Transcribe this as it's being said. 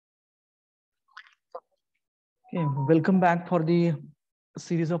Okay, welcome back for the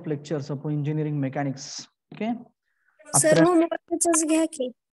series of lectures of engineering mechanics. Okay, Sir, after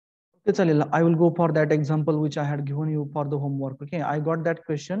okay, I will go for that example which I had given you for the homework. Okay, I got that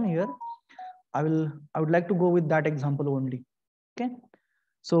question here. I would like to go with that example only. Okay,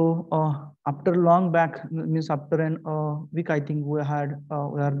 so after long back, means after an week, I think we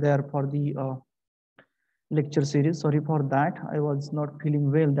are there for the lecture series. Sorry for that. I was not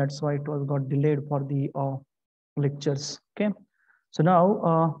feeling well. That's why it was got delayed for the lectures. Okay, so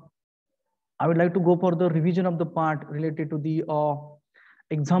now I would like to go for the revision of the part related to the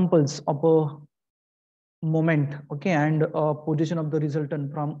examples of a moment, okay, and position of the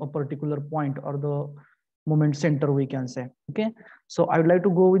resultant from a particular point or the moment center, we can say. Okay, so I would like to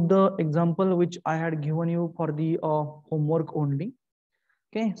go with the example which I had given you for the homework only.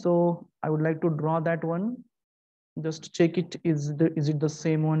 Okay, so I would like to draw that one. Just check it. Is it the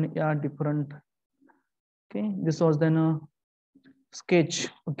same one? Yeah, different. Okay, this was then a sketch.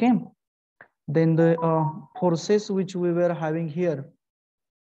 Okay, then the forces which we were having here,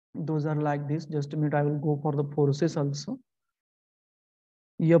 those are like this. Just a minute, I will go for the forces also.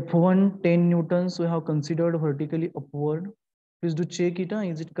 F1 10 newtons we have considered vertically upward. Please do check it.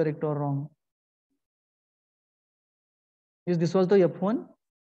 Is it correct or wrong? Is this was the F1?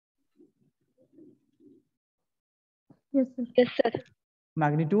 Yes, sir. Yes, sir.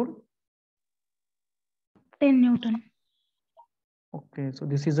 Magnitude? 10 Newton. Okay, so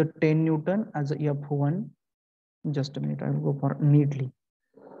this is a 10 Newton as a F1. Just a minute, I will go for neatly.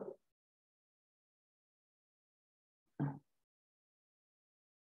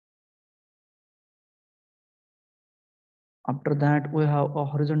 After that, we have a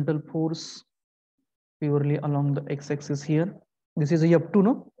horizontal force purely along the x-axis here. This is a F2,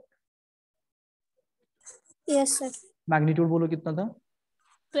 no? Yes, sir. Magnitude बोलो कितना था?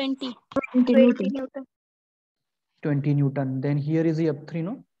 20 Newton. 20 Newton. Then here is the F3,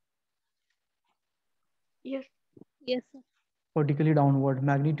 no? Yes. Yes, sir. Vertically downward.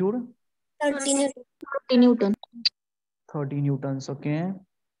 Magnitude? 30 Newton. 30 Newtons, okay.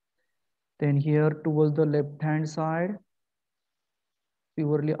 Then here towards the left hand side,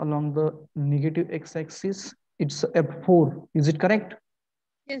 purely along the negative x-axis, it's F4. Is it correct?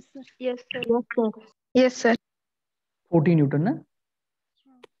 Yes, sir. Yes, sir. Yes, sir. Yes, sir. 40 Newton, na?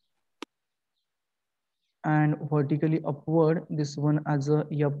 And vertically upward, this one as a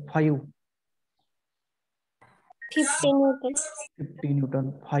F5. 50 Newton. 50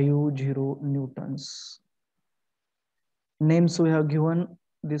 Newton, 50 Newtons. Names we have given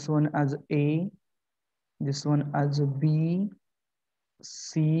this one as A, this one as a B,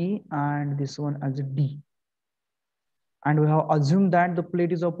 C, and this one as a D. And we have assumed that the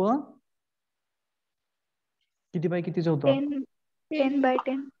plate is of a किती by कितीचं होतं? 10 by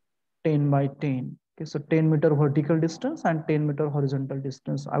 10. 10 by 10. Okay, so 10 meter vertical distance and 10 meter horizontal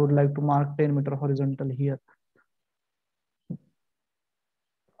distance. I would like to mark 10 meter horizontal here.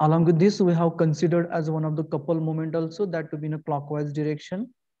 Along with this, we have considered as one of the couple moment also that to be in a clockwise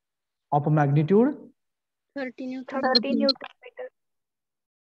direction of a magnitude 30 Newton. 30 Newton meter.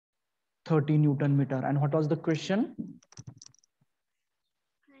 30 Newton meter. And what was the question?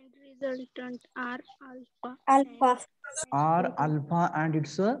 And resultant R alpha. R alpha, and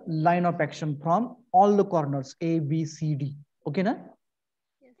it's a line of action from all the corners A, B, C, D. Okay, na?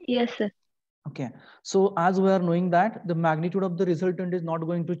 Yes, sir. Okay. So as we are knowing that the magnitude of the resultant is not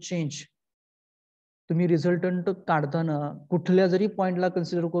going to change. तुम्ही resultant काढताना कुठल्या जरी पॉइंटला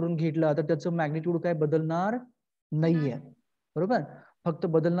consider करून घेतला तर त्याचं magnitude काय बदलणार नाहीये, बरोबर. फक्त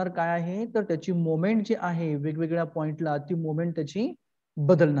बदलणार काय आहे तर त्याची मोमेंट जी आहे वेगवेगळ्या पॉइंटला ती मोमेंट त्याची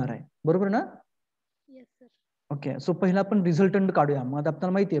बदलणार आहे, बरोबर ना? Yes, sir. ओके, सो पहिला आपण रिझल्टंट काढूया. मग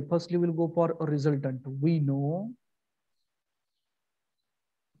आपल्याला माहिती आहे firstly will go for resultant. We know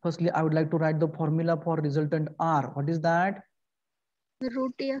firstly I would like to write the formula for resultant R. What is that?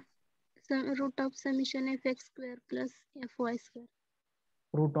 Root of summation fx square plus fy square.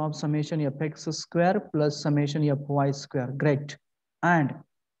 Root of summation fx square plus summation fy square. Great. And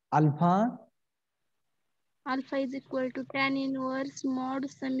alpha? Alpha is equal to tan inverse mod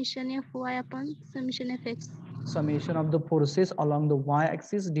summation fy upon summation fx. Summation of the forces along the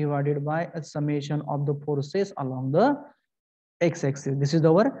y-axis divided by a summation of the forces along the x-axis. This is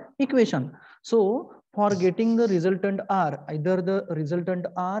our equation. So for getting the resultant R, either the resultant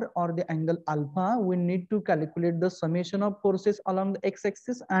R or the angle alpha, we need to calculate the summation of forces along the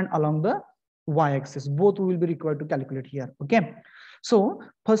x-axis and along the y-axis. Both will be required to calculate here. Okay. So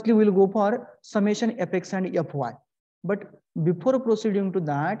firstly, we'll go for summation fx and fy. But before proceeding to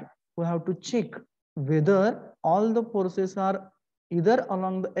that, we have to check whether all the forces are either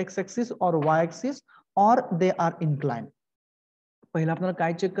along the x-axis or y-axis or they are inclined. पहिला आपल्याला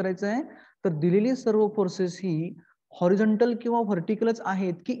काय check करायचं आहे, तर दिलेली सर्व forces ही horizontal किंवा व्हर्टिकलच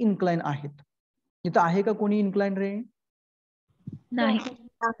आहेत की इन्क्लाइन आहेत. इथं आहे का कोणी इन्क्लाइन रे?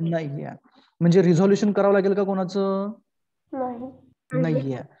 नाहीये. म्हणजे रिझॉल्युशन करावं लागेल का कोणाचं?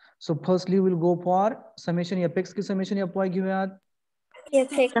 नाहीये. So firstly will go for summation F x की समेशन एफ वाय घेऊयात?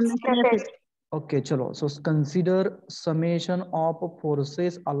 ओके चलो. सो consider summation of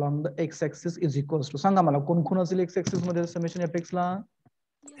forces along the x axis is equals to, सांगा मला कोण कोण असेल एक्स ऍक्सिस मध्ये समेशन एफ एक्स ला?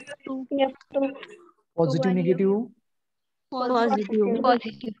 Positive negative? Positive.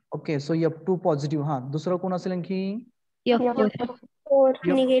 Okay so F2 positive. हा दुसरं कोण असेल आणखी?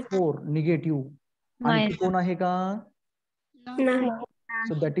 F4 negative. आणखी कोण आहे का?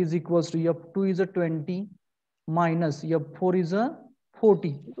 So that is equals to F2 is a 20 minus F4 is a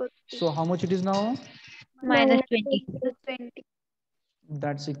 40. So how much it is now? -20.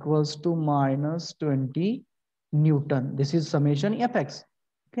 That's equals to minus 20 Newton. This is summation Fx.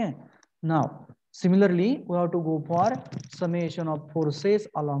 Okay. Now similarly we have to go for summation of forces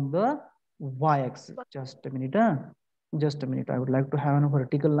along the y-axis. Just a minute. Just a minute. I would like to have a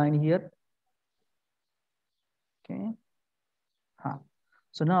vertical line here. Okay.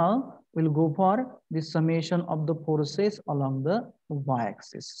 So now we'll go for the summation of the forces along the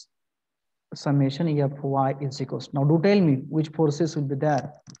y-axis. Summation Fy is equals. Now do tell me which forces will be there.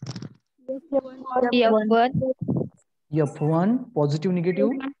 F1 positive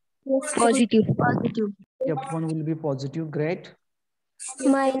negative? Positive. F1 will be positive. Great.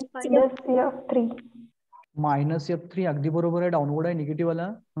 Minus F3 अगदी बरोबर आहे. Downward आहे negative वाला.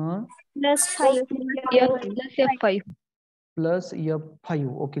 +5. Plus F5.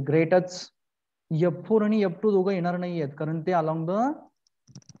 Okay ग्रेटच. F4 आणि F2 दोघं येणार नाही आहेत कारण ते अलॉंग द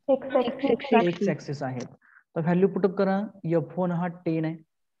एक्स ऍक्सिस आहेत. तर व्हॅल्यू पुटअप करा. F1 हा 10 आहे,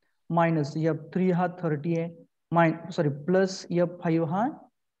 मायनस F3 हा 30 आहे, प्लस F5 हा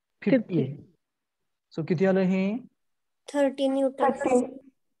 50 आहे. सो किती आलं हे? 30 न्यूटन.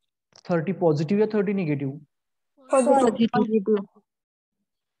 30 पॉझिटिव्ह या 30 negative? Positive.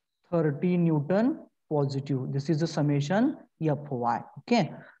 30 Newton positive. This is the summation Fy.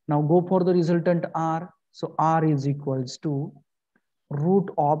 Okay. Now go for the resultant R. So R is equals to root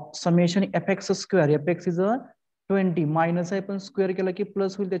of summation Fx square. Fx is a 20 minus आहे पण square केला की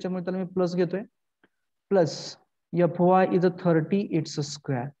plus होईल, त्याच्यामुळे त्याला मी plus घेतोय. Plus Fy is a 30 its a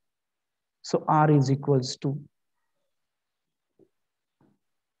square. So R is equals to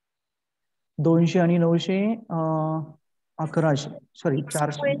 200 आणि 900 1100 sorry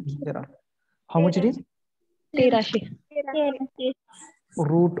 413. How much it is? 1300.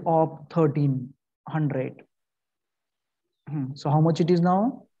 Root of 1300. So how much it is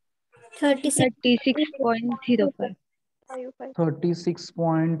now? 36.05.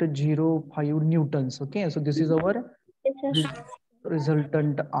 36.05 newtons. Okay, so this is our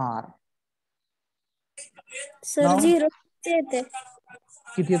resultant R. Sir Now, 0 येते.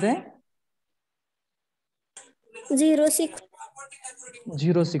 किती येते? 06.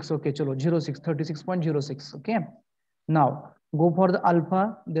 06. Okay, चलो 06, 36.06. Okay. Now go for the alpha.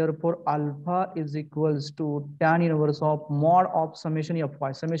 Therefore, alpha is equals to tan inverse of mod of summation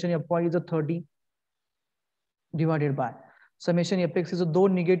Fy. Summation Fy is a 30 divided by summation Fx is a though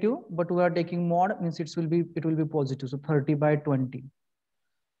negative, but we are taking mod means it will be positive. So 30 by 20.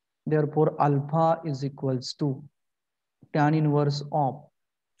 Therefore, alpha is equals to tan inverse of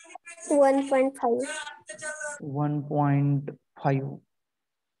 1.5. 1.5.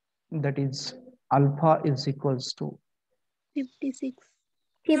 That is alpha is equals to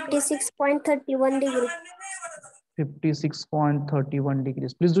 56.31 degree. 56.31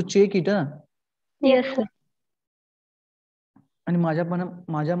 degrees. Please do check it. Yes, sir. आणि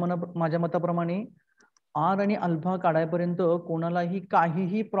माझ्या मताप्रमाणे are आणि alpha काढायपर्यंत कोणालाही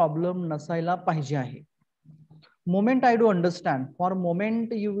काहीही problem नसायला पाहिजे आहे. Moment I do understand. For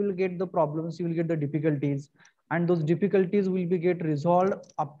moment you will get the problems, you will get the difficulties, and those difficulties will be get resolved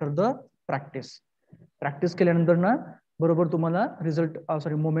after the practice. Practice केल्यानंतर ना बरोबर तुम्हाला रिझल्ट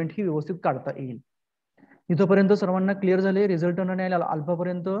मोमेंट ही व्यवस्थित काढता येईल. इथपर्यंत सर्वांना क्लिअर झाले रिझल्ट आणि अल्फा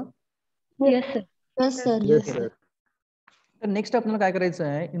पर्यंत? Yes, sir. Yes, sir. तर नेक्स्ट आपल्याला काय करायचं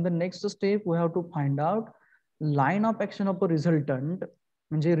आहे? In the next step we have to find out line of action of a resultant.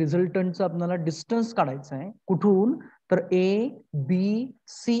 म्हणजे रिझल्टंटचं आपल्याला डिस्टन्स काढायचं आहे. कुठून? तर A, B,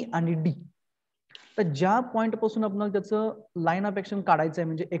 C आणि D. तर ज्या पॉइंट पासून आपल्याला त्याचं लाईन ऑफ ऍक्शन काढायचं आहे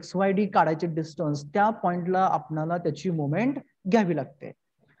म्हणजे XYD काढायचे डिस्टन्स, त्या पॉइंटला आपल्याला त्याची मोमेंट घ्यावी लागते.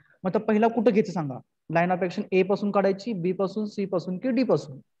 मग आता पहिला कुठं घ्यायचं सांगा? लाईन ऑफ ऍक्शन A पासून काढायची, B पासून, C पासून की D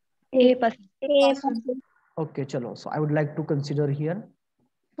पासून? A पासून. Okay, chalo. So I would like to consider here.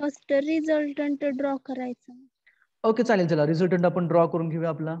 First resultant draw करायचा. ओके चालेल, चला रिझल्टंट आपण ड्रॉ करून घेऊया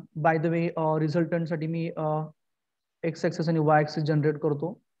आपला. बाय द वे रिझल्टंट साठी मी एक्स ऍक्सिस आणि वाय ऍक्सिस जनरेट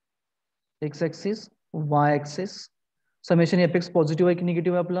करतो. एक्स ऍक्सिस, वाय axis. Summation F x positive आहे की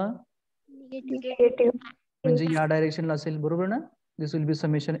निगेटिव्ह आहे आपला? निगेटिव्ह. म्हणजे या डायरेक्शनला असेल, बरोबर ना? This will be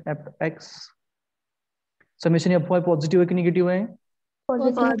summation F x. Summation F Y positive आहे की निगेटिव्ह आहे?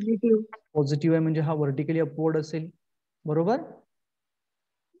 पॉझिटिव्ह. पॉझिटिव्ह आहे म्हणजे हा व्हर्टिकली अपवर्ड असेल, बरोबर?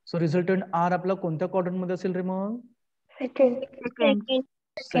 सो रिझल्टंट आर आपला कोणत्या क्वाड्रंट मध्ये असेल रे मग?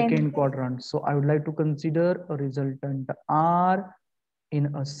 Second quadrant. So I would like to consider a resultant R in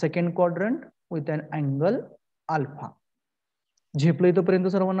a second quadrant with an angle alpha. झेपलं इथपर्यंत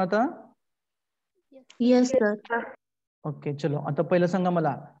सर्वांना आता? Yes sir. ओके चलो, आता पहिलं सांगा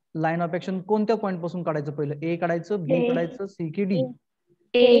मला, लाईन ऑफ ऍक्शन कोणत्या पॉइंट पासून काढायचं? पहिलं ए काढायचं, बी काढायचं, सी की डी?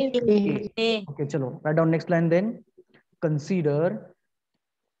 ओके चलो, write down next line then.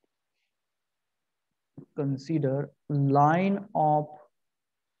 consider line of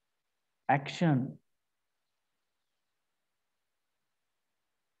action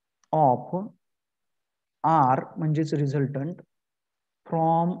of R म्हणजेच रिझल्टंट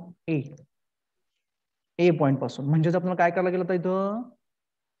फ्रॉम ए पॉइंट पासून. म्हणजेच आपल्याला काय करायला लागेल आता इथं?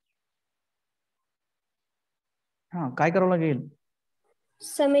 हा, काय करावं लागेल?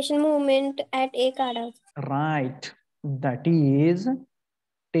 समेशन मुवमेंट ऍट ए काढायचं. Right, that is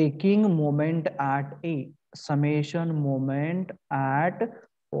taking moment at A. Summation moment at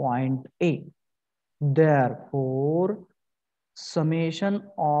point A. Therefore, summation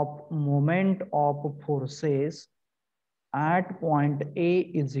of moment of forces at point A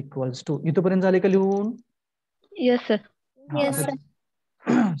is equals to. इथपर्यंत झाले का लिहून? Yes sir. Yes, sir.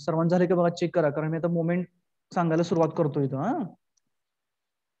 सर्वांना झाले का बघा, check करा, कारण मी आता मोमेंट सांगायला सुरुवात करतो इथं. हा,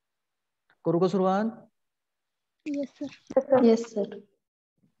 करू का सुरुवात? Yes sir. Yes sir.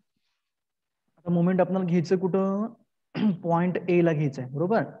 आता मोमेंट आपल्याला घ्यायचं कुठं? पॉइंट ए ला घ्यायचंय,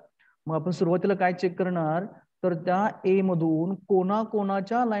 बरोबर? मग आपण सुरुवातीला काय चेक करणार? तर त्या ए मधून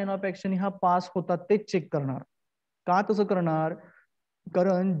कोणाकोणाच्या लाईन ऑफ ऍक्शन ह्या पास होतात ते चेक करणार. का तसं करणार?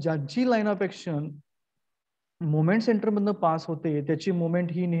 कारण ज्याची line of action moment centre मधनं पास होते त्याची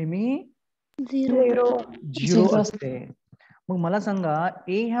मोमेंट ही नेहमी झिरो असते. मग मला सांगा,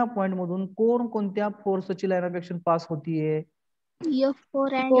 ए ह्या पॉइंट मधून कोणत्या फोर्सची लाईन ऑफ ऍक्शन पास होतीये?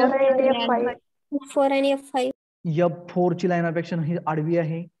 F4 and F4 आणि F5. F4 ची लाईन ऑफ ऍक्शन ही आडवी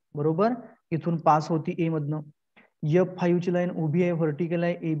आहे, बरोबर? इथून पास होती ए मधनं. F5 ची लाईन उभी आहे, व्हर्टिकल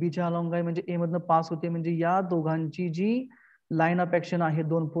आहे, ए बी च्या अलॉंग आहे, म्हणजे ए मधनं पास होते. म्हणजे या दोघांची जी लाईन ऑफ ऍक्शन आहे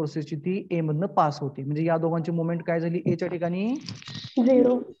दोन फोर्सेसची ती ए मधनं पास होते. म्हणजे या दोघांची मुवमेंट काय झाली? ए च्या ठिकाणी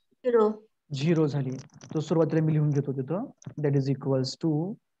झिरो झाली. तो सुरुवातीला मी लिहून घेतो तिथं. That is equals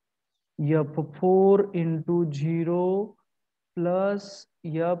to F4 into 0 plus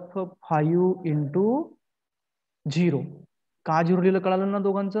F5 into 0. का 0 लिहिलं कळालं ना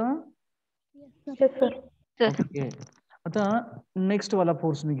दोघांचं? ओके. आता नेक्स्ट वाला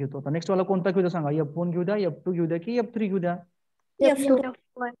फोर्स मी घेतो. आता नेक्स्ट वाला कोणता घेऊ द्या सांगा? F1 घेऊ द्या, F2 घेऊ द्या की F3 घेऊ द्या?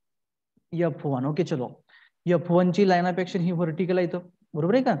 F1. ओके चलो, F1 ची line of action he vertical आहे इथं,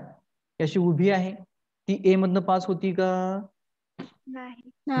 बरोबर आहे का? अशी उभी आहे. ती ए मधनं पास होती का?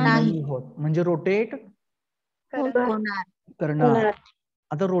 नाही होत. म्हणजे रोटेट करणार.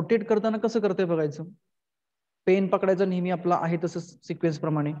 आता रोटेट करताना कसं करतोय बघायचं. पेन पकडायचं नेहमी आपला आहे तसं सिक्वेन्स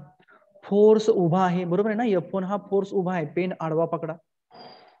प्रमाणे. फोर्स उभा आहे, बरोबर आहे ना? F1 हा फोर्स उभा आहे, पेन आडवा पकडा.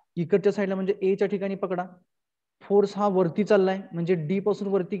 इकडच्या साईडला म्हणजे ए च्या ठिकाणी पकडा. फोर्स हा वरती चाललाय, म्हणजे डी पासून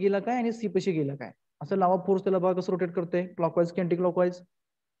वरती गेला काय आणि सी पाशी गेला काय? असं लावा फोर्स. त्याला बघा कसं रोटेट करते, क्लॉकवाईज की अँटी क्लॉकवाईज?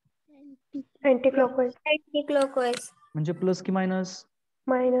 Anti clockwise. म्हणजे प्लस की मायनस?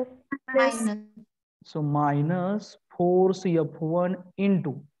 मायनस. सो मायनस फोर्स F1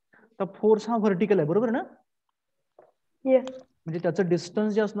 इंटू. तर फोर्स हा व्हर्टिकल आहे, बरोबर ना? म्हणजे त्याचं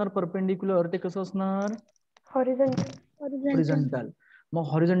डिस्टन्स जे असणार परपेंडिक्युलर ते कसं असणार? हॉरिझॉन्टल. मग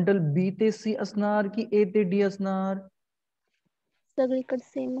हॉरिझॉन्टल बी ते सी असणार की ए ते डी असणार? सगळीकडे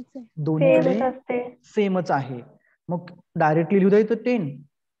सेमच आहे. दोन्हीकडे सेमच आहे. मग डायरेक्टली लिहू द्या इथं 10.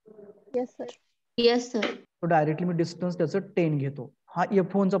 Yes sir. तो डायरेक्टली मी डिस्टन्स त्याचं 10 घेतो. हा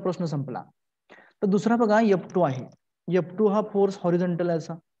F1 चा प्रश्न संपला. तर दुसरा बघा F2 आहे. F2 हा फोर्स हॉरिझॉन्टल आहे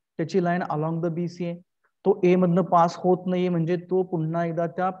असा, त्याची लाईन अलॉंग द BC आहे. तो ए मधनं पास होत नाहीये, म्हणजे तो पुन्हा एकदा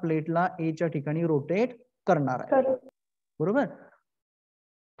त्या प्लेटला ए च्या ठिकाणी रोटेट करणार आहे, बरोबर?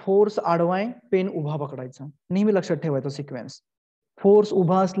 फोर्स आडवा आहे, पेन उभा पकडायचा. नेहमी लक्षात ठेवायचा सिक्वेन्स. फोर्स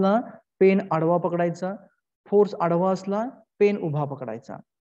उभा असला, पेन आडवा पकडायचा. फोर्स आडवा असला, पेन उभा पकडायचा.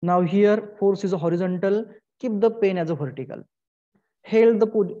 Now here force is horizontal, keep the pen as a vertical. Held the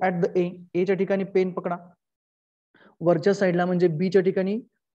at the ए. ए च्या ठिकाणी पेन पकडा. वरच्या साईडला म्हणजे बी च्या ठिकाणी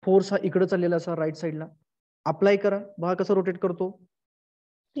फोर्स हा इकडे चाललेला असा राईट साईडला. अप्लाय करा, बघा कसं रोटेट करतो.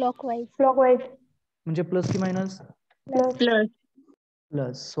 क्लॉकवाईज. म्हणजे प्लस की minus? Plus.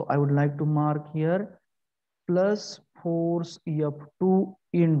 Plus. So I would like to mark here plus force F2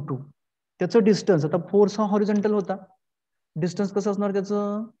 into त्याचं डिस्टन्स. आता फोर्स हा हॉरिझॉन्टल होता, डिस्टन्स कसं असणार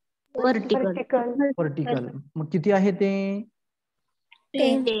त्याचं? वर्टिकल. मग किती आहे ते?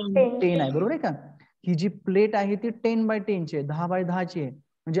 10 आहे, बरोबर आहे का? ही जी प्लेट आहे ती 10/10 ची आहे, 10/10 ची आहे.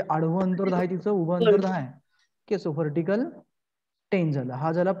 म्हणजे आडवं अंतर 10 आहे तिचं, उभं अंतर 10 आहे. ओके, सो व्हर्टिकल 10 झाला.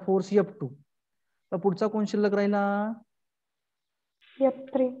 हा झाला फोर्स F2. तर पुढचा कोण शिल्लक राहिला?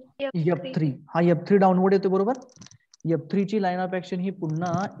 F3. हा F3 डाऊनवर्ड येतो, बरोबर. F3 ची लाईन ऑफ ऍक्शन ही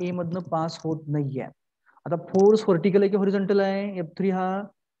पुन्हा ए मधनं पास होत नाहीये. आता फोर्स व्हर्टिकल आहे की हॉरिझॉन्टल आहे? F3 हा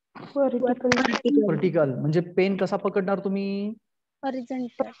व्हर्टिकल. म्हणजे पेन कसा पकडणार तुम्ही?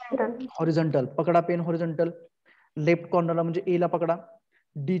 हॉरिझॉन्टल. पकडा पेन हॉरिझॉन्टल. लेफ्ट कॉर्नरला म्हणजे ए ला पकडा.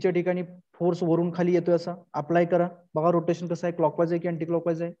 डी च्या ठिकाणी फोर्स वरून खाली येतोय असा. अप्लाय करा, बघा रोटेशन कसं आहे, क्लॉकवाईज आहे की अँटी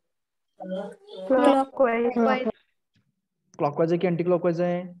क्लॉकवाईज आहे? क्लॉकवाईज आहे की अँटी क्लॉकवाईज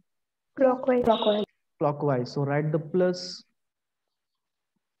आहे? Clockwise. So write the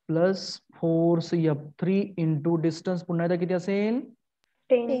plus force F3 into distance पुन्हा एकदा किती असेल?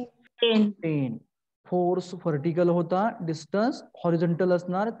 10. फोर्स व्हर्टिकल होता, डिस्टन्स हॉरिझॉन्टल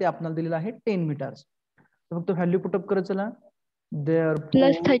असणार, ते आपल्याला दिलेलं आहे 10 मीटर्स. फक्त व्हॅल्यू पुटअप करत चला.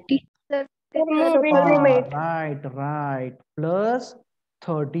 +30. राईट प्लस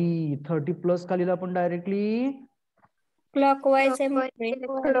 30 प्लस का लिहिलं आपण directly? Clockwise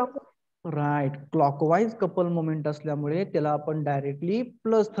right. Clockwise couple moment असल्यामुळे त्याला आपण डायरेक्टली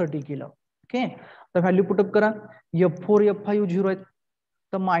 +30 केलं. ओके, तर व्हॅल्यू पुटअप करा. F4 F5 0 आहेत,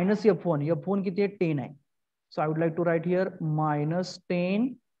 तर मायनस F1 किती आहे? 10 आहे. सो I would like to right here -10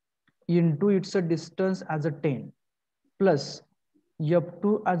 into it's a distance as a 10 plus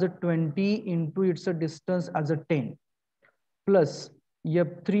F2 as a 20 into its a distance as a 10 plus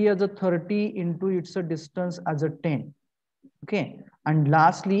F3 as a 30 into its a distance as a 10. Okay, and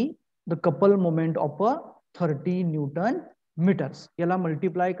lastly the couple moment of a 30 Newton meters. याला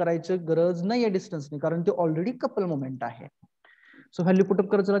multiply करायची गरज नाही आहे डिस्टन्सने, कारण ते already couple moment आहे. सो value put up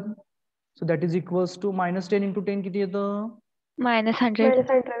करत चला. So that is equals to -10 into 10 किती येतं? -100.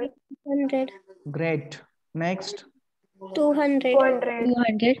 ग्रेट. नेक्स्ट 200.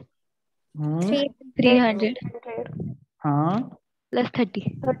 200. 300. हाँ +30.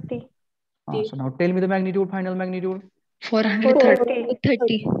 So now tell me the magnitude, final magnitude.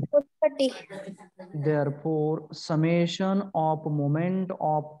 430. 30. Therefore, summation of moment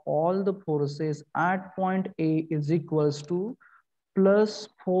of all the forces at point A is equals to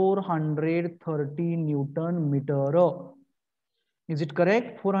 +430 Newton meter. Is it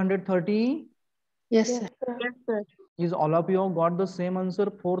correct? 430? Yes, sir. Is all of you got the same answer?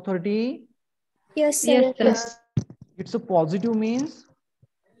 430? Yes, sir. Yes, sir. It's a positive means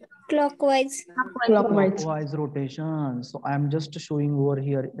Clockwise. clockwise rotation. So I am just showing over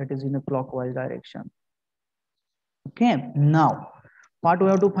here that is in a clockwise direction. Okay, now what we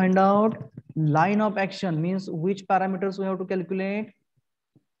have to find out? Line of action means which parameters we have to calculate?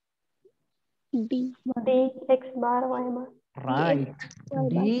 D. X bar, Y bar. Right,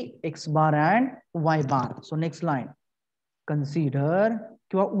 D, X bar and Y bar. So next line, consider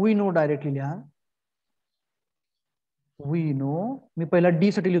we know directly लिहा. We know. मी पहिला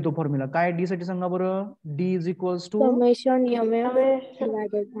D साठी लिहितो formula. काय D साठी सांगा बरं? D is equals to Summation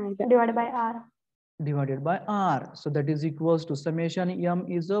divided by R. So that is equals to summation M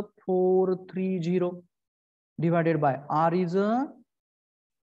is a 430 divided by R is a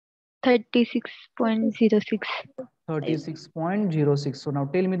 36.06. 36.06. So now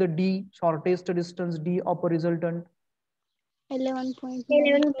tell me the D, shortest distance D of a resultant.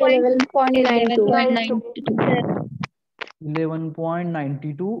 11.92.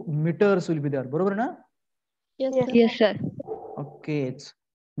 11.92 meters will be there. बरोबर ना? Yes, sir. Okay.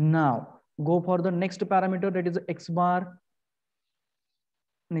 Now go for the next parameter, that is X bar.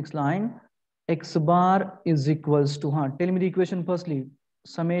 Next line, X bar is equals to, tell me the equation firstly.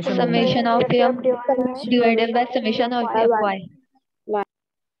 Summation of M divided by summation of Fy. Y.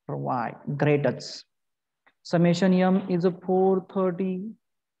 Great. Summation M is a 430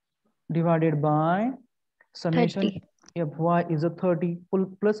 divided by summation 30. Fy is a 30.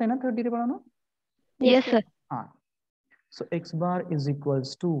 Plus है ना 30 रे बड़ा ना? Yes, sir. So X bar is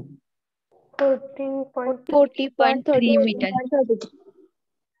equals to 40.3 meters.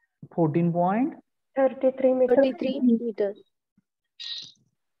 14.33 meters.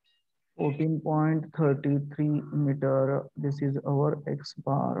 14.33 meter. This is our X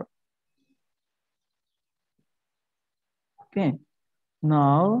bar. Okay.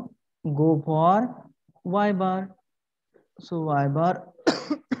 Now go for y bar. So y bar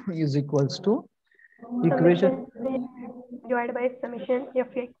is equals to equation divided by summation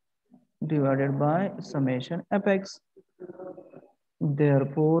fx. divided by summation fx.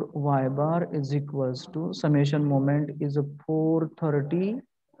 Therefore, y bar is equals to summation moment is a 430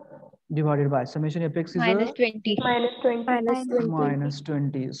 divided by summation fx is a -20. minus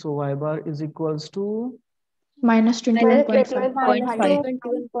 20. So y bar is equals to Minus Minus 21.5. 21.5.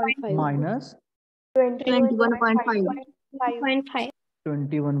 21.5. minus 21.5.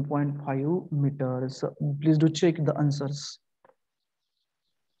 21.5 meters. Please do check the answers.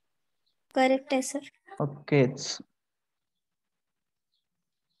 Correct है sir. Okay.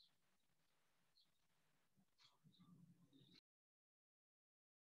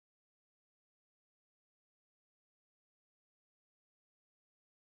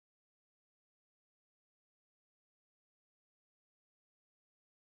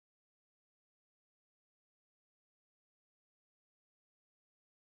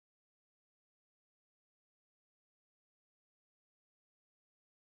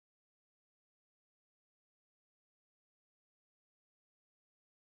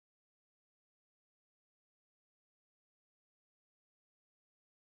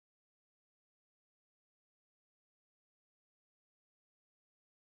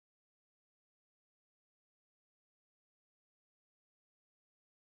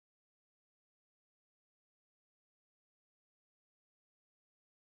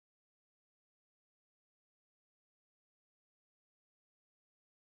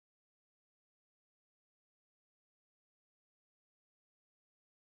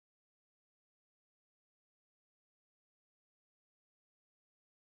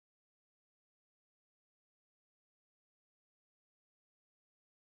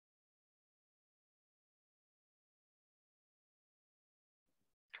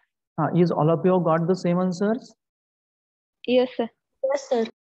 Is all of you got the same answers? Yes, sir. Yes sir.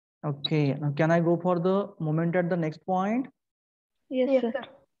 Okay. Now can I go for the moment at the next point? Yes, Yes sir. sir.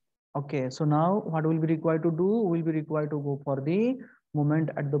 Okay. So now what will be required to do? We'll be required to go for the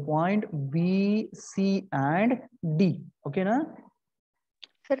moment at the point B, C, and D. Okay, na?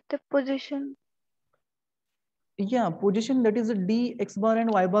 Sir, the position. Yeah, position that is a D, X bar,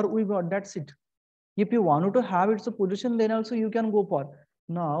 and Y bar. We got that's it. If you wanted to have its a position, then also you can go for.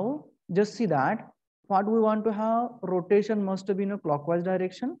 Now, just see that what we want to have rotation must be in a clockwise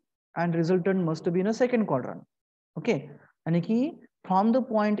direction and resultant must be in a second quadrant. Okay, and from the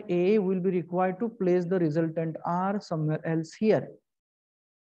point A, will be required to place the resultant R somewhere else here.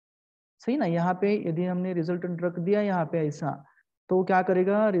 सही ना, यहाँ पे यदि हमने resultant रख दिया यहाँ पे ऐसा, तो क्या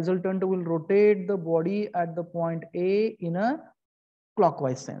करेगा, resultant will rotate the body at the point A in a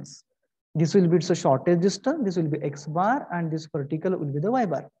clockwise sense. This will be its shortest distance, this will be X bar, and this vertical will be the Y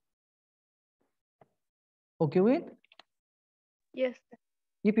bar. Okay, wait. Yes, sir.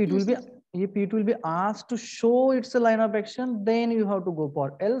 If it will be asked to show it's a line of action, then you have to go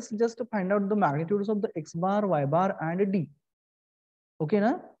for. Else, just to find out the magnitudes of the X bar, Y bar, and D. Okay,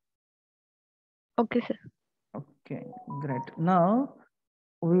 na? Okay, sir. Okay, great. Now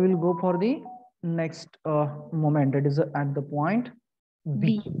we will go for the next moment, that is at the point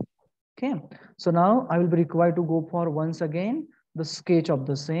B. Okay, so now I will be required to go for once again the sketch of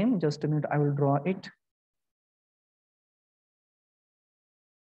the same. Just a minute, I will draw it.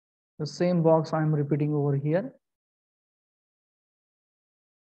 The same box I am repeating over here.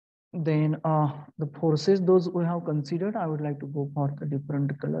 Then the forces, those we have considered, I would like to go for the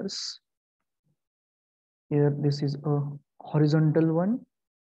different colors. Here, this is a horizontal one.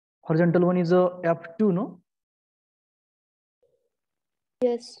 Horizontal one is a F2, no?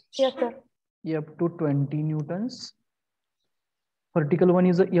 Yes. Yes sir. F2 20 newtons. Vertical one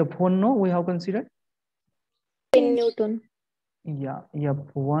is a F1, no? We have considered. 10 Newton. Yeah,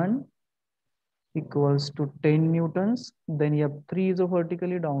 F1 equals to 10 newtons. Then F3 is a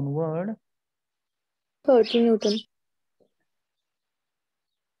vertically downward. 30 Newton.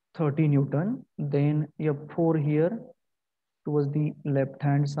 30 Newton. Then F4 here towards the left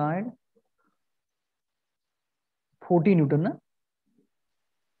hand side. 40 Newton, na?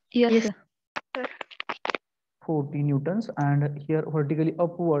 Yes, sir. 40 newtons, and here vertically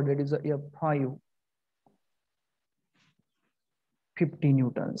upward, that is a F5, 50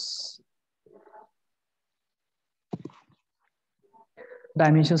 newtons.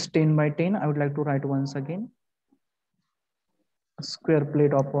 Dimensions 10 by 10. I would like to write once again. A square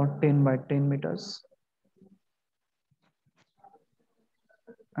plate of 10 by 10 meters.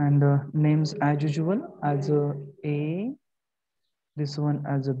 And names as usual as A, this one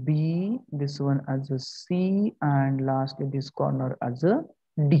as a B, this one as a C, and lastly this corner as a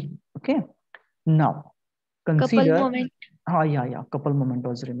D. Okay. Now Couple consider. moment. Yeah. Couple moment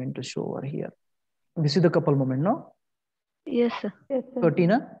was remain to show over here. This is the couple moment, no? Yes, sir. Yes, sir.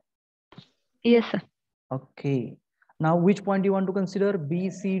 13. Yes, sir. Okay. Now which point you want to consider? B,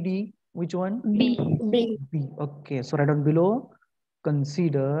 C, D. Which one? B. B. B. Okay. So right down below,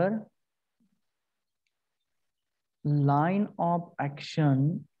 consider line of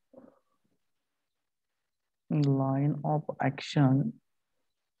action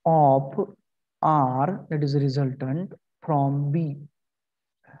of R, that is a resultant, from B.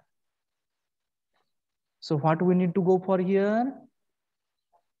 So what we need to go for here?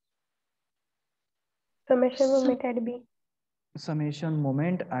 Summation moment at B. Summation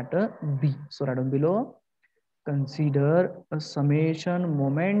moment at a B. So right down below, consider a summation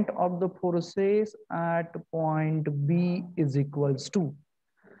moment of the forces at point B is equals to.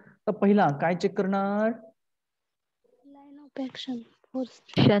 तर पहिला काय check करणार? Line of action. Force.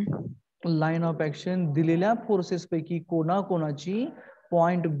 Line of action दिलेल्या forces पैकी कोणाकोणाची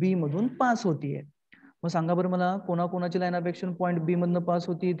point B मधून पास होतीये. मग सांगा बरं मला, कोणाकोणाची line of action point B मधून पास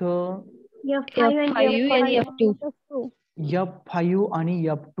होती इथं? F5 आणि F2. F5 आणि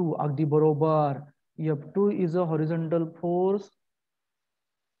F2. अगदी बरोबर. F2 is a horizontal force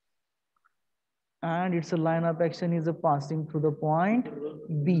and its line of action is passing through the point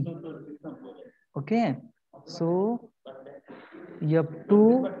B. Okay, so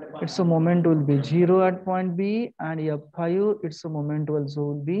F2, its a moment will be 0 at point B, and F5, its a moment also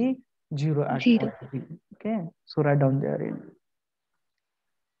will be 0 at 0. point B. Okay, so write down there in.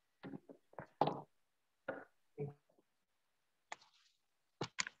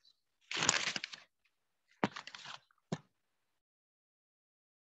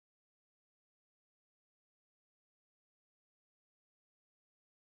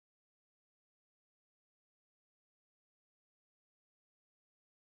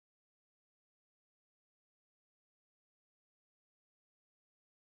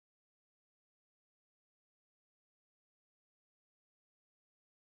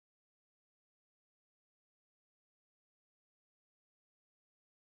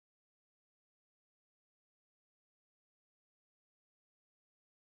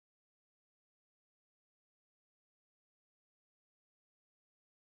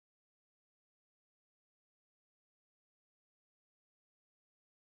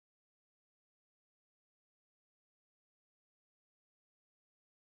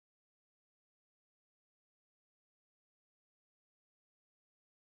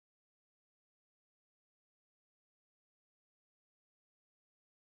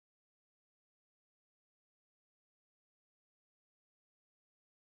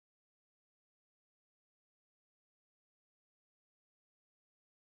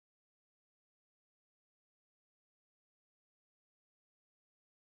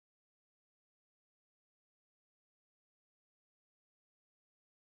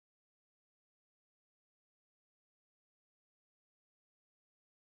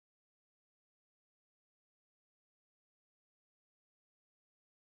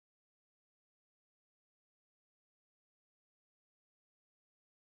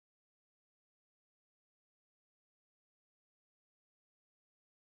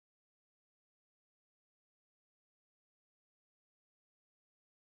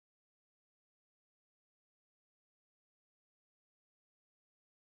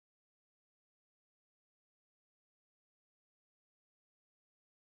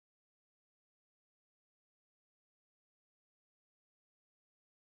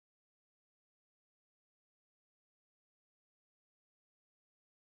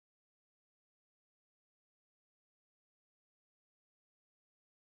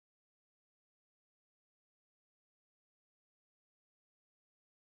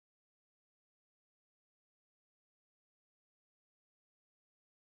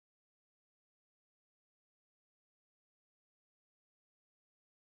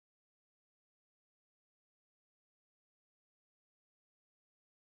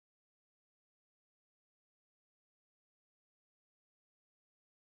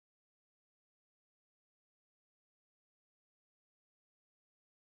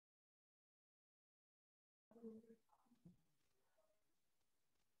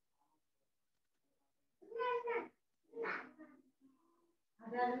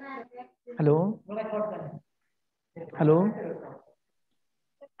 Hello? Hello?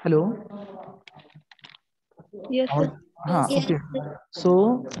 Hello? Yes, sir. Okay.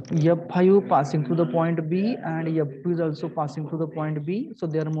 So F5 passing through the point B and F2 is also passing through the point B. So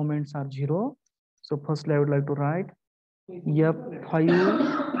their moments are 0. So firstly, I would like to write F5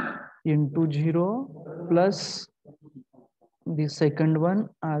 into 0 plus the second one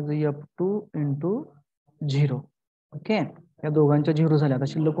as F2 into 0. Okay, या दोघांच्या 0 झाल्या. आता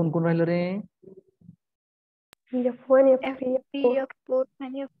शिल्लक कोण कोण राहिलं रे? F1, F3, F4. F4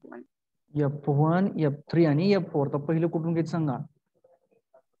 आणि F1. F1, F3 आणि F4. तर पहिलं कुठून घ्यायचं सांगा?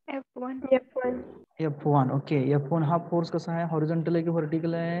 F1. F1. F1. Okay, F1 हा फोर्स कसा आहे? हॉरिझॉन्टल आहे की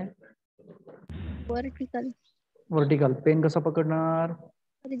व्हर्टिकल आहे? Vertical. व्हर्टिकल. पेन कसा पकडणार?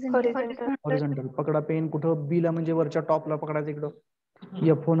 Horizontal. हॉरिझॉन्टल. पकडा पेन कुठं? बी ला म्हणजे वरच्या टॉपला पकडायचं इकडं.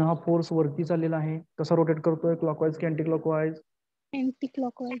 F1 हा फोर्स वरती चाललेला आहे. कसा रोटेट करतोय? क्लॉकवाईज की anti clockwise?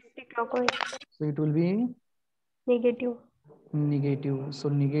 Anti-clockwise. Clockwise. So it will be Negative. negative. So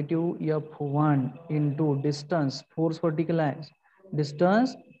negative F1 into distance. Force vertical is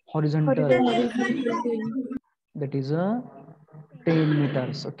distance horizontal. Horizontal. That is a 10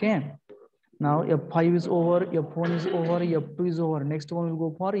 meters. Okay. Now F5 is over, F1 is over, F2 is over. Next one will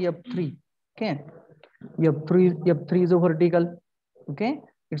go for F3. Okay. F3 is a vertical. Okay.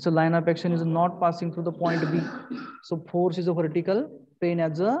 Its a line of action is not passing through the point B. So force is a vertical, pain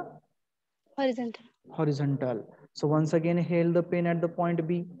as a Horizontal. horizontal. So once again, hold the pen at the point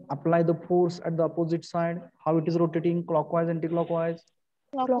B, apply the force at the opposite side. How it is rotating? Clockwise, anti-clockwise?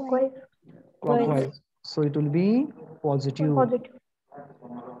 Clockwise. Clockwise. So it will be positive. Positive.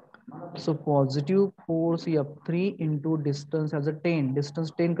 So positive force F3 into distance as a 10.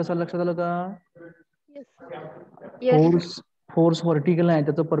 Distance 10 कसा लक्षात आलं का? Yes, sir. Force vertical आहे,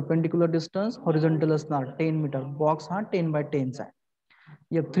 त्याचं perpendicular distance horizontal असणार 10 metre. Box हा 10/10 चा आहे.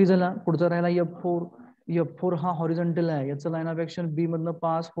 F3 झाला, पुढचा राहिला F4. F4 हा हॉरिझॉन्टल आहे, याचं लाईन ऑफ ऍक्शन बी मधनं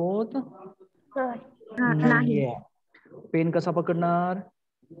पास होत नाहीये. पेन कसा पकडणार?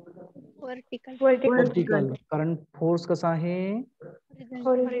 Vertical. व्हर्टिकल. कारण फोर्स कसा आहे?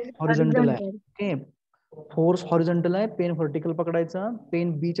 Horizontal. हॉरिझॉन्टल आहे. ओके, फोर्स हॉरिझॉन्टल आहे, पेन व्हर्टिकल पकडायचा.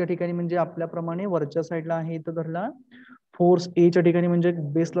 पेन बी च्या ठिकाणी म्हणजे आपल्याप्रमाणे वरच्या साईडला आहे इथं धरला. फोर्स ए च्या ठिकाणी म्हणजे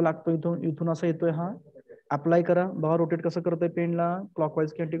बेसला लागतो, इथून असा येतोय हा. अप्लाय करा. बघा रोटेट कसं करतोय पेनला?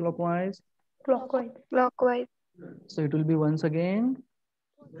 क्लॉकवाईज की anti clockwise? Clockwise. So it will be once again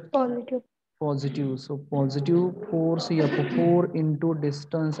Positive. positive. So positive force F4 into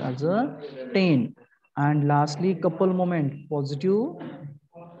distance as a 10. And lastly, couple moment, positive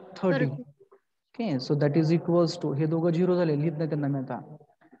 30. Okay, so that is equals to, हे दोघं 0 झाले, लिहित नाही त्यांना मी आता.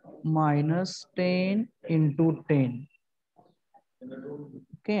 -10 into 10.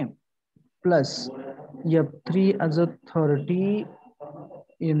 Okay, plus F3 as a 30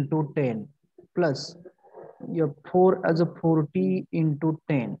 into 10 plus F4 as a 40 into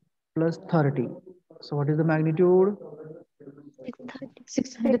 10 plus 30. So what is the magnitude? 630.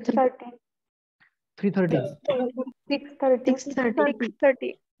 630. 330. 630. 630.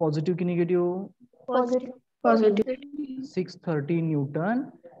 Positive ki negative? Positive. Positive. 630 Newton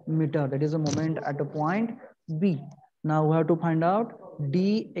meter. That is a moment at a point B. Now we have to find out D,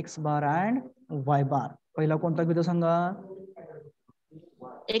 X bar and Y bar. पहिला कोणता घेतो सांगा?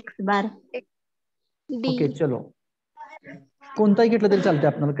 X bar. D. Okay, चलो. कोणताही घेतलं तरी चालते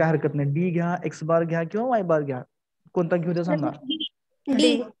आपल्याला, काय हरकत नाही. डी घ्या, एक्स बार घ्या किंवा वाय बार घ्या. कोणता घेऊ द्या सांगा?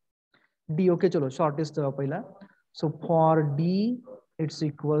 D. डी. ओके, चलो शॉर्टेस्ट पहिला. So for D it's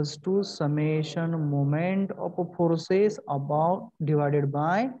equals to summation moment of forces about divided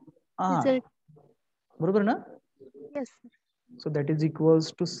by are. Result. बरोबर ना? Yes, sir. So that is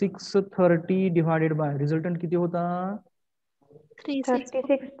equals to 630 divided by, resultant किती होता?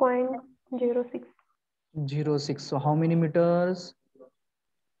 36.06. 06. सो हाऊ मेनी मीटर्स?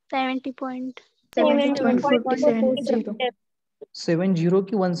 70 point. 70.47. 70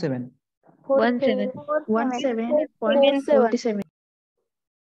 की 17? 47. 17.47.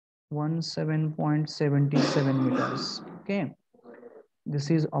 17.77 meters. Okay,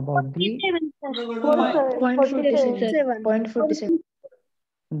 this is about the, 47.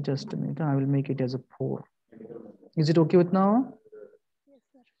 just a minute, I will make it as a 4. Is it okay with now?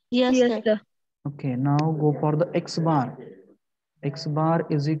 Yes, Yes, sir. sir. Okay, now go for the X bar. X bar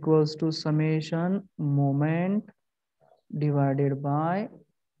is equals to summation moment divided by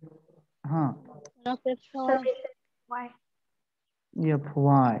Rocket Why?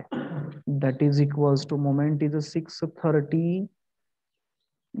 Fy. That is equals to moment is a 630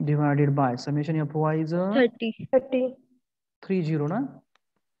 divided by summation Fy is a 30. 30. 30 na.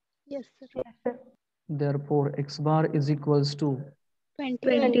 Yes, sir. Yes, sir. Therefore X bar is equals to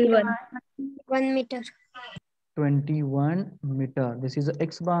 21. 1 meter. 21 meter. This is the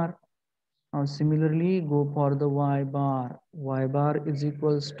X bar. Now similarly go for the Y bar. Y bar is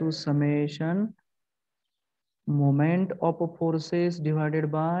equals to summation moment of forces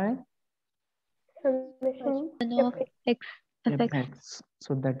divided by Summation of x of x fx.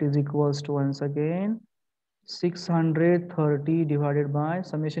 So that is equals to once again 630 divided by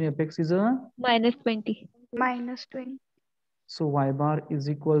summation fx is a minus 20 minus 20 so y bar is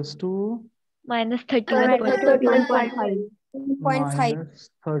equals to minus minus 31.5 31.5. minus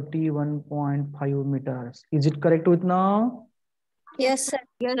 31.5 meters. Is it correct with now? Yes, sir.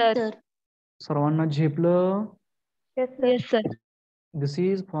 Yes, Sir. sir. सर्वांना झेपलं? Yes, sir. Yes, sir. This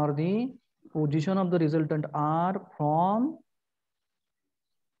is for the position of the resultant R from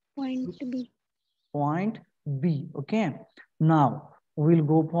Point B. point B. Okay. Now we'll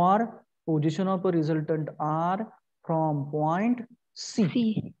go for position of a resultant R from point C.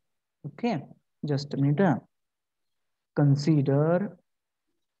 C. Okay. Just a minute. Consider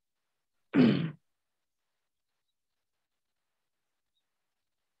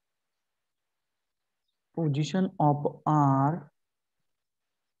position of R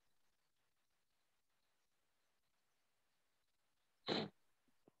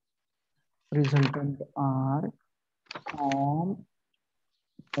resultant R from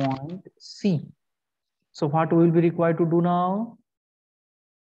point C. So what we will be required to do now?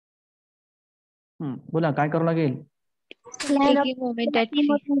 बोला काय करावं लागेल? Taking moment at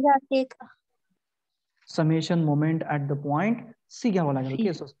C. Summation moment at the point C घ्यावं लागेल.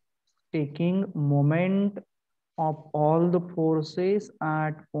 Okay, so taking moment of all the forces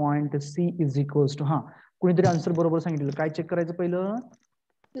at point C is equals to कोणीतरी answer बरोबर सांगितलं. काय चेक करायचं पहिलं?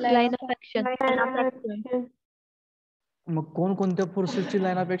 Line of action. मग कोणत्या फोर्सेसची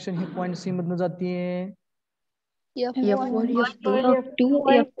line of action hey point सी मधनं जातीये? F1, F2,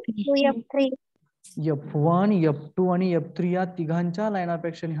 F3. F3. F1, F2 आणि F3 या तिघांच्या लाईन ऑफ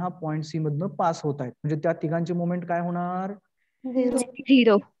ऍक्शन ह्या पॉइंट सी मधनं पास होत आहेत. म्हणजे त्या तिघांचे मोमेंट काय होणार?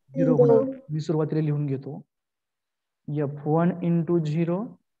 0. 0 होणार. मी सुरुवातीला लिहून घेतो. F1 into 0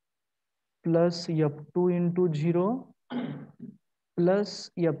 plus F2 into 0 plus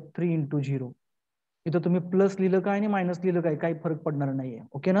F3 into 0. इथं तुम्ही प्लस लिहिलं काय आणि मायनस लिहिलं काय काही फरक पडणार नाहीये.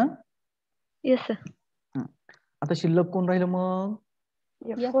 ओके ना? Yes, sir. आता शिल्लक कोण राहिलं मग?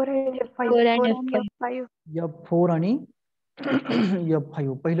 F4 and F5. 4 and F5. F4 आणि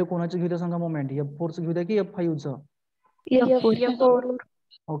F5. पहिलं कोणाचं घेऊ द्या सांगा मोमेंट? F4 चं घेऊ द्या की F5 चं? F4.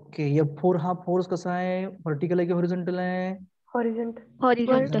 ओके. F4 हा फोर्स कसा आहे? व्हर्टिकल आहे की हॉरिझॉन्टल आहे?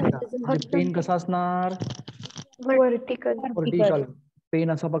 Horizontal. म्हणजे पेन कसा असणार? Vertical. व्हर्टिकल.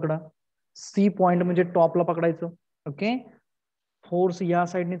 पेन असा पकडा. सी पॉइंट म्हणजे टॉपला पकडायचं. ओके. फोर्स या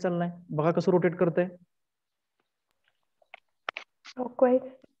साईडने चाललाय. बघा कसं रोटेट करतंय. Clockwise.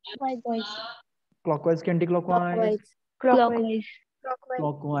 क्लॉकवाइज की anti clockwise? Clockwise.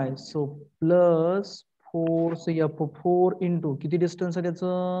 Clockwise. So plus force F4 into किती डिस्टन्स आहे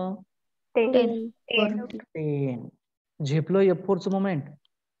त्याचं? 10. 10. झेपलं F4 चं मोमेंट?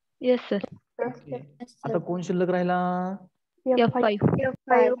 Yes, sir. आता कोण शिल्लक राहिला? F5.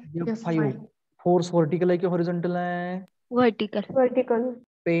 F5. फोर्स व्हर्टिकल आहे की हॉरिझॉन्टल आहे? Vertical.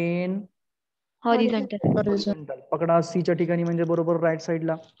 Pen Horizontal. पकडा सी च्या ठिकाणी म्हणजे बरोबर राईट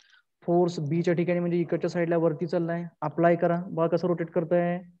साईडला. फोर्स बी च्या ठिकाणी म्हणजे इकडच्या साईडला वरती चाललाय. अप्लाय करा. बघा कसं रोटेट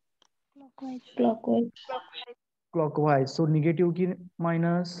करताय. क्लॉकवाइज. सो निगेटिव्ह की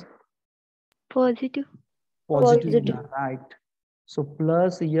minus? Positive. Positive. Right. So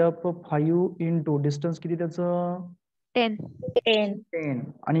plus F5 into distance किती त्याचं? 10. 10.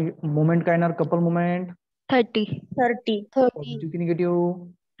 आणि मोमेंट काय येणार? Couple moment? 30. पॉझिटिव्ह की negative?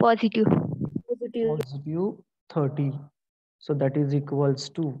 Positive. Positive 30. So that is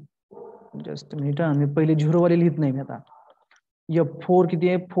equals to just minute मी पहिले झिरो वाले लिहित नाही मी आता. F4 किती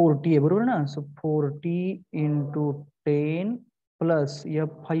आहे? 40 आहे बरोबर ना? सो 40 into 10 plus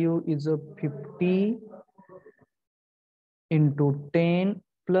F5 is 50 into 10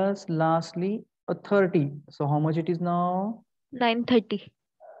 plus lastly a 30. So how much it is now? 930.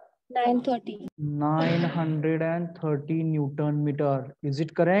 930 Newton meter. Is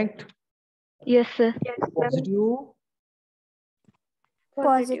it correct? Yes, sir.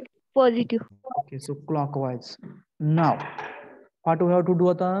 Positive? Positive. Okay, so clockwise. Now, what we have to do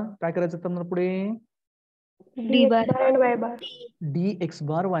आता? काय करायचं तर पुढे? D bar. And Y bar. dx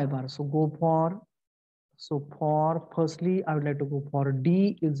bar y bar. So go for firstly I would like to go for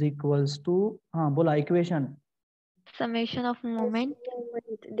d is equals to बोला equation Summation of moment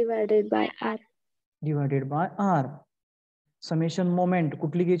Divided by R. divided by r. Summation moment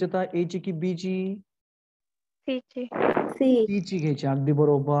कुठली घ्यायची आता? a ची की b ची? c ची घ्यायची. अगदी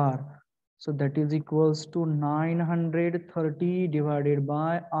बरोबर. So that is equals to 930 divided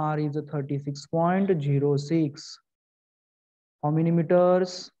by r is 36.06. How many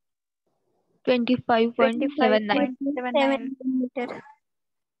meters? 25.79.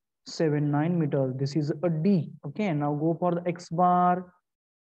 79 meters. This is a D. Okay, now go for the X bar.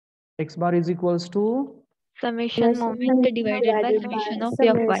 X bar is equals to Summation moment divided by summation of Fy.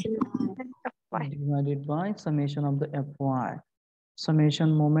 divided by summation of the Fy.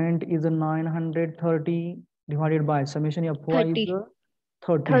 Summation moment is a 930 divided by summation Fy is 30.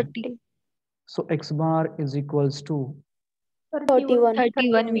 30. 30. So X bar is equals to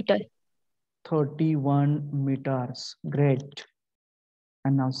 31 meter. 31 meters. Great.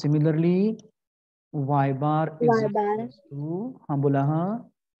 And now similarly, Y bar is equals to, bola हाँ,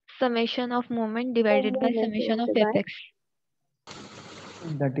 Summation of moment divided by summation of Fx.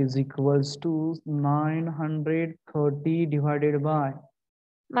 that is equals to 930 divided by,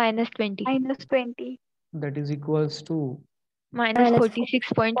 Minus 20. that is equals to, Minus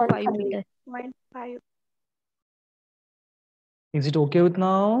 46.5 meter. is it okay with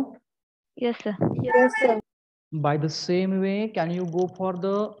now? Yes, sir. By the same way, can you go for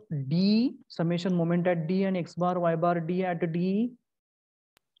the D, summation moment at D and X bar, Y bar D at D?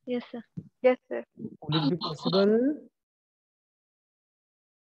 Yes, sir. Will it be possible?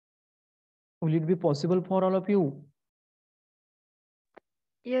 Will it be possible for all of you?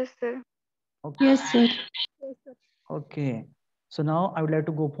 Yes, sir. Okay. Yes, sir. Okay. So now I would like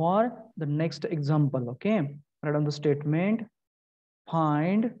to go for the next example. Okay. Write down the statement.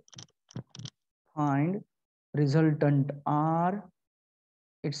 Find resultant R.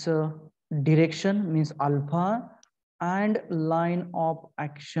 It's a direction means alpha and line of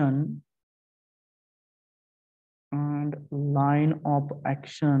action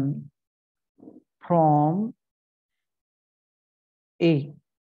from A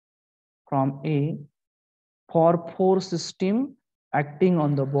for force system acting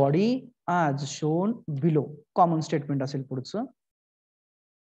on the body as shown below. Common statement असेल पुढचं.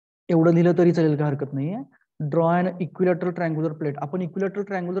 एवढं लिहिलं तरी चालेल, का हरकत नाहीये. Draw अन equilateral triangular plate. आपण इक्विलॅटरल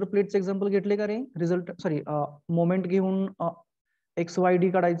ट्रायंग्युलर प्लेटचे एक्झाम्पल घेतले का रे? रिझल्ट सॉरी मोमेंट घेऊन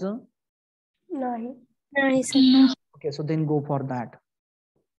XYD काढायचं नाही. Okay, so then go for that.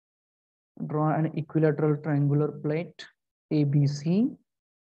 Draw an equilateral triangular plate ABC.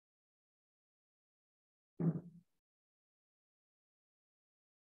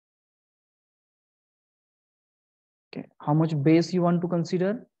 Okay, how much base you want to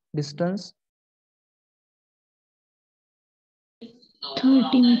consider? Distance?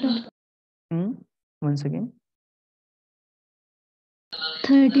 30 meter. Once again.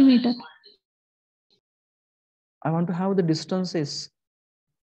 30 meter. I want to have the distances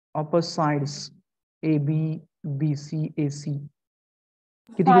upper sides AB, BC, AC.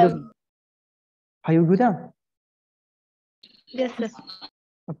 किती घेऊ? 5 घेऊ द्या. Yes, sir.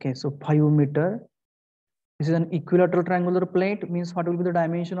 Okay, so 5 meter. This is an equilateral triangular plate. Means what will be the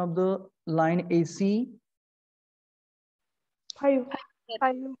dimension of the line AC? 5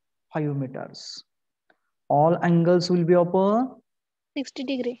 meters. All angles will be upper 60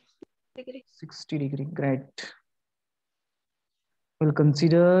 degree. 60 degree. Great. We'll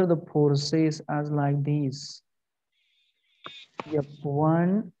consider the forces as like these.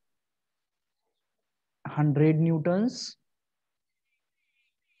 F1 100 newtons.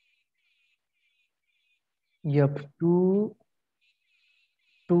 F2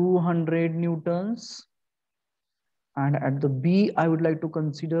 200 newtons. And at the B, I would like to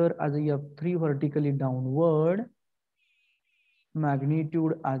consider as a F3 vertically downward,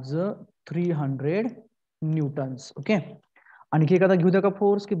 magnitude as a 300 newtons. Okay. आणखी एखादा घेऊ द्या का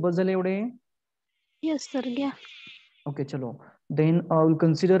force, की बस झाले एवढे? Yes, sir. घ्या. Okay, chalo. Then we'll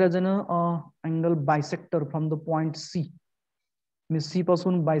consider as an angle bisector from the point C. Me C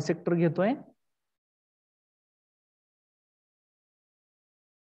पासून bisector घेतोय.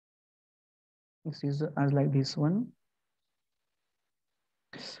 This is as like this one.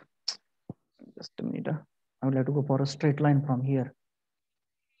 Just a minute. I would like to go for a straight line from here.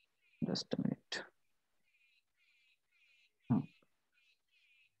 Just a minute.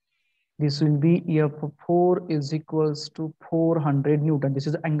 This will be F4 is equals to 400 Newton. This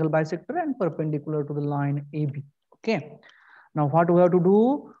is angle bisector and perpendicular to the line AB. Okay. Now what we have to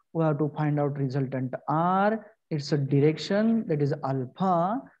do? We have to find out resultant R. It's a direction, that is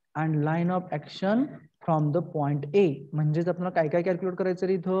alpha, and line of action from the point A. म्हणजेच आपल्याला काय काय calculate करायचं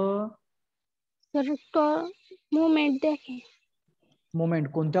रे इथं? Sir moment द्या की. Moment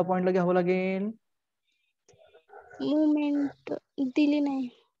कोणत्या पॉइंटला घ्यावं लागेल? मोमेंट दिली नाही.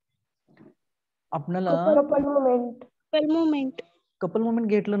 आपल्याला कपल मोमेंट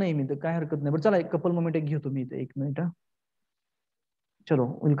घेतलं नाही मी, तर काय हरकत नाही. बरं चला एक कपल मोमेंट एक घेतो मी इथे. एक मिनिट. चलो,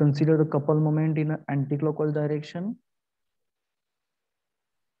 we'll consider the couple moment in an anti-clockwise direction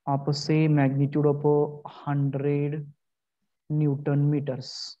of say magnitude of 100 Newton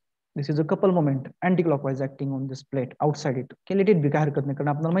meters. This is a couple moment anti clockwise acting on this plate outside it. Let it be, काय हरकत नाही, कारण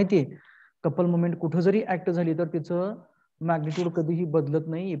आपल्याला माहिती आहे couple moment कुठं जरी act झाली तर तिचं मॅग्निट्यूड कधीही बदलत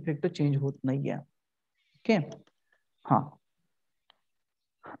नाही, इफेक्ट चेंज होत नाहीये. ओके. हा,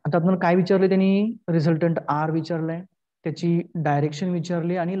 आता आपल्याला काय विचारले त्यांनी, रिझल्टंट आर विचारलंय, त्याची डायरेक्शन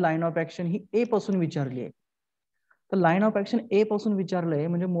विचारली आणि लाईन ऑफ ऍक्शन ही ए पासून विचारली आहे. तर लाईन ऑफ ऍक्शन ए पासून विचारलंय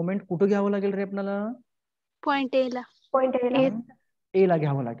म्हणजे मोमेंट कुठं घ्यावं लागेल रे आपल्याला, पॉइंट ए ला. ए ला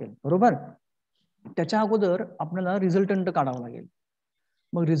घ्यावं लागेल, बरोबर. त्याच्या अगोदर आपल्याला रिझल्टंट काढावं लागेल.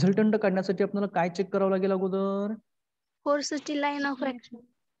 मग रिझल्टंट काढण्यासाठी आपल्याला काय चेक करावं लागेल अगोदर, फोर्सची लाईन ऑफ ऍक्शन.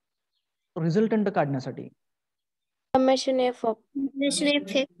 रिझल्टंट काढण्यासाठी समेशन एफ ऑफ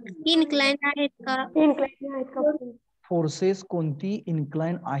इन्क्लाइन आहेत का, इन्क्लाइन आहेत का, फोर्सेस कोणती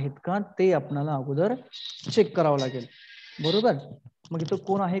इन्क्लाइन आहेत का ते आपल्याला अगोदर चेक करावं लागेल, बरोबर. मग इथं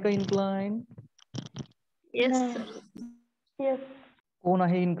कोण आहे का इन्क्लाइन, येस यस कोण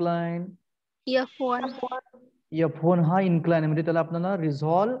आहे इन्क्लाइन, F1. F1 हा इन्क्लाइन म्हणजे त्याला आपल्याला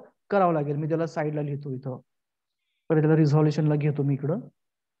रिझॉल्व करावं लागेल. मी त्याला साईडला लिहितो इथं, तर त्याला रिझॉल्युशनला घेतो मी इकडं.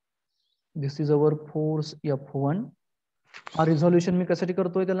 This is our force F1. हा रिझॉल्युशन मी कशासाठी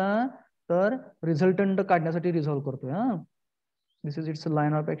करतोय त्याला, तर रिझल्टंट काढण्यासाठी रिझॉल्व करतोय. हा, this is it's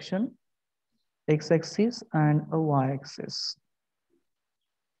line of action, x axis and a Y axis.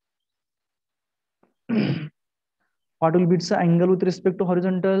 What will be its angle with respect to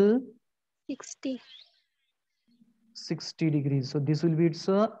horizontal? 60. 60 degrees. So this will be its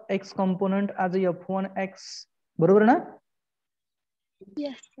x component as a F1x. बरोबर ना?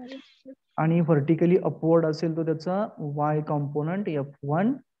 Yes sir. आणि vertically upward असेल तो त्याचा y component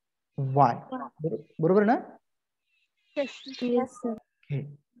F1y. बरोबर ना? Yes sir. Yes sir. Okay.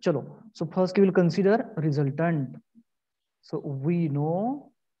 चलो. So first we will consider resultant. So we know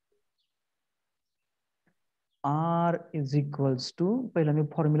R is equals to, पहिला मी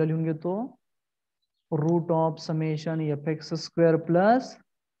फॉर्म्युला लिहून घेतो, root of summation fx square plus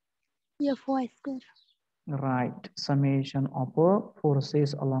Fy square. right summation of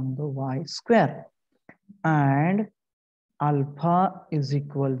forces along the y square, and alpha is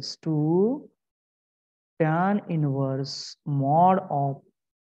equals to tan inverse mod of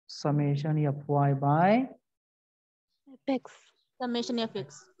summation fy by Fx. Summation fx.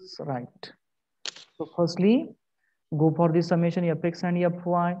 right. So firstly go for the summation fx and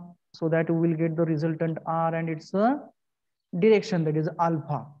fy, so that we will get the resultant r and its direction, that is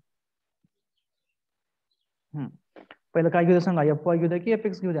alpha. पहिलं काय घेऊ द्या सांगा, fy घेऊ द्या की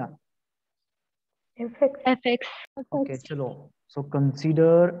fx घेऊ द्या. fx. Okay, chalo. So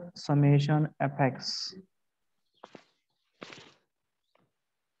consider summation fx.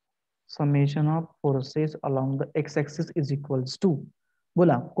 Summation of forces along the x-axis is equals to.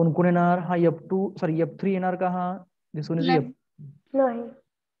 बोला कोण कोण येणार, हा f2 सॉरी f3 येणार का, हा दिसून येतो नाही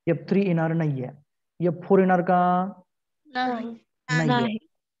f3 येणार नाहीये, f4 येणार का, नाही. नाहीये,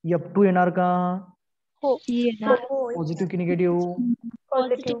 f2 येणार का, हो. येणार. पॉझिटिव्ह की निगेटिव्ह,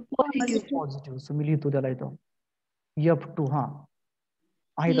 पॉझिटिव्ह पॉझिटिव्ह. सो मी लिहितो त्याला इथं f2 हा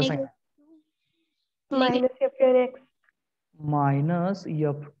आहे तसा आहे, minus F1 x minus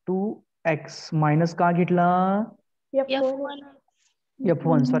f2x. Minus का घेतला, F1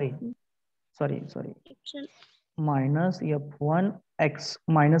 f1 sorry minus f1x.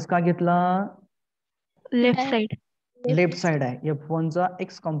 Minus का घेतला, लेफ्ट साइड. लेफ्ट साइड आहे, f1 चा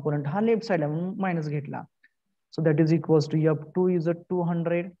x कॉम्पोनंट हा लेफ्ट साइड आहे म्हणून मायनस घेतला. So that is equals to f2 is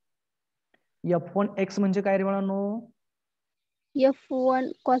 200. f1x म्हणजे काय रे बाळांनो,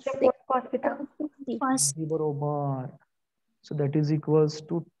 F1 cos cos theta. 60. बरोबर. So that is equals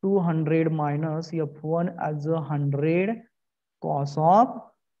to 200 minus f1 as a 100 cos of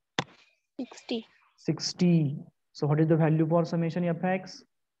 60. 60. So what is the value for summation fx?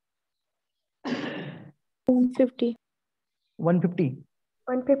 150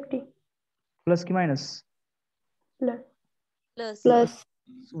 150 plus ki minus plus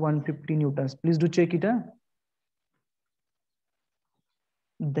 150 newtons. Please do check it.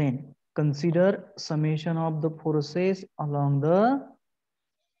 Then consider summation of the forces along the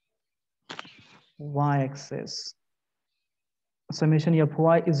y-axis. Summation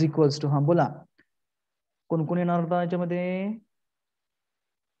fy is equals to, हा बोला कोण कोण येणार होता याच्यामध्ये,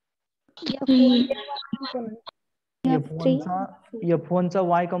 f1 चा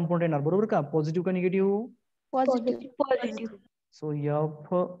y component येणार, बरोबर का, पॉझिटिव्ह का निगेटिव्ह, Positive. सो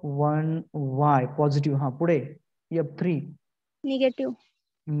f1y पॉझिटिव्ह. हा पुढे f3 Negative.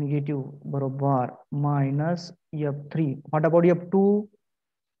 निगेटिव्ह, बरोबर, minus f3. What about f2,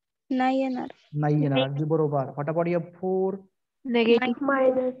 नाही येणार. नाही येणार, अगदी बरोबर. What about f4, negative.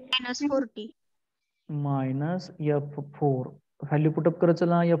 minus -40. Minus f4. Value put up करत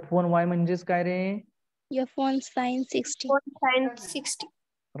चला. F1y म्हणजेच काय रे? F1 sin 60. Sin 60.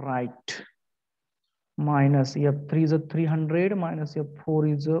 Right. Minus F3 is a 300 minus F4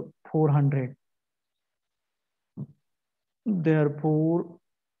 is a 400. Therefore,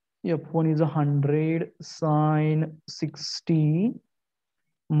 F1 is 100 sin 60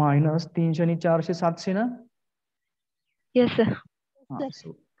 minus 300 आणि 400 700 ना? Yes, sir.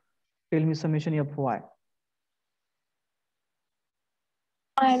 So tell me summation Fy.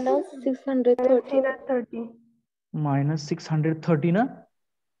 Minus 630. Minus 630 na?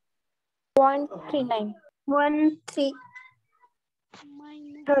 0.39. 13. Minus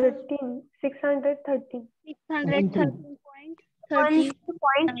 13. 613. 613.30.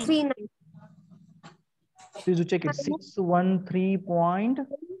 1.39. Please do check it. 613.39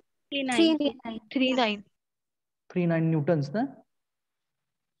 39. 39. newtons na?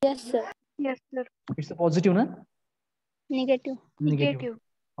 Yes, sir. Yes, sir. It's a positive na? Negative. Negative.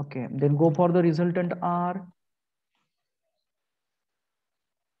 Okay, then go for the resultant R.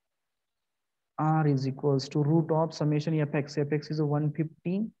 R is equals to root of summation Fx. Fx is a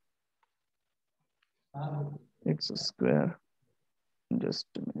 150. It's a square. Just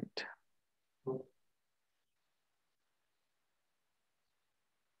a minute.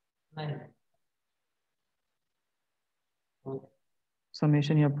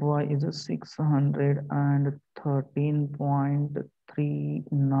 Summation Fy is a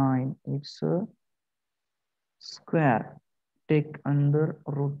 613.39. It's a square. Take under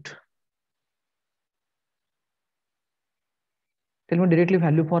root. Tell me directly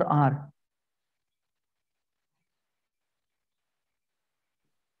value for R.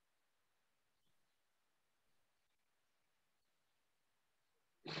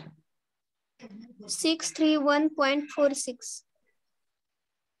 Six 631.46.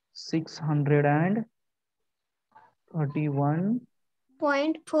 631.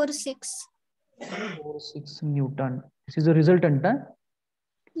 0.46. 46 Newton. This is the resultant. Huh?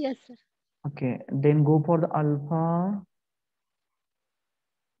 Yes, sir. Okay, then go for the alpha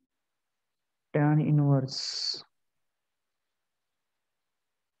tan inverse.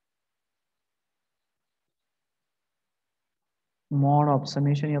 Mod of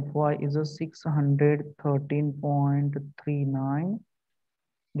summation Fy is a 613.39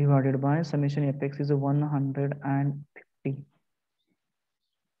 divided by summation Fx is a 150.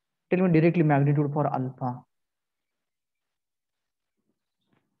 Tell me directly magnitude for alpha.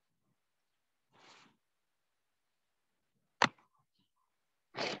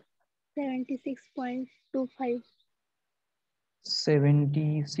 $76.25.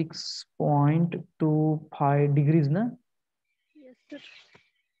 76.25 degrees ना? Yes, sir.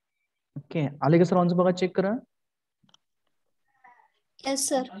 Okay, आले का सर्वांचं बघा check करा. Yes,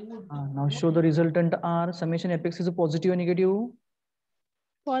 sir. Now show the resultant R. Summation Fx is a positive or negative?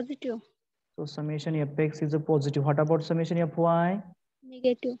 Positive. So summation Fx is a positive. What about summation Fy?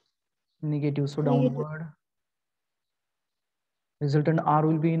 Negative. Negative. So downward. Resultant R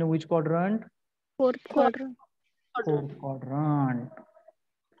will be in which quadrant? Fourth quadrant. Fourth quadrant.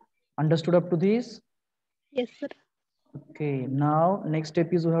 Understood up to this? Yes, sir. Okay. Now next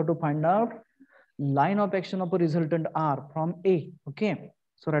step is we have to find out line of action of a resultant R from A. Okay.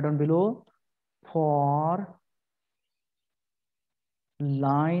 So write down below for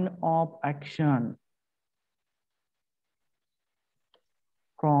line of action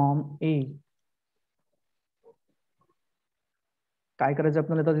from A. काय करायचं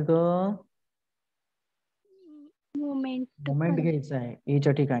आपल्याला आता तिथं Moment. Moment घ्यायचा आहे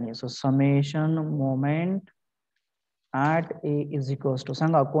एच्या ठिकाणी. सो summation moment at A is equals to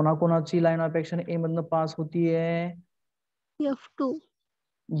Sanga कोणाकोणाची line of action ए मधनं पास होतीये? F2.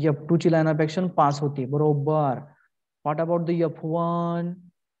 F2 ची लाईन ऑफ ऍक्शन पास होती बरोबर. What about the F1?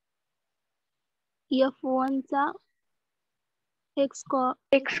 F1 चा X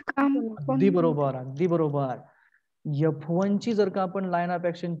अगदी बरोबर अगदी बरोबर. F1 ची जर का आपण लाईन ऑफ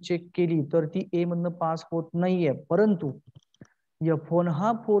ऍक्शन चेक केली तर ती ए मधनं पास होत नाहीये, परंतु F1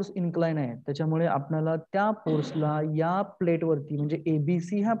 हा फोर्स इन्क्लाइन आहे, त्याच्यामुळे आपल्याला त्या फोर्सला या प्लेटवरती म्हणजे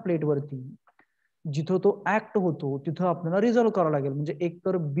एबीसी ह्या प्लेटवरती जिथं तो ऍक्ट होतो तिथं आपल्याला रिझॉल्व्ह करावं लागेल. म्हणजे एक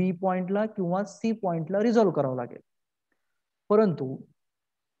तर बी पॉइंटला किंवा सी पॉइंटला रिझॉल्व्ह करावं लागेल. परंतु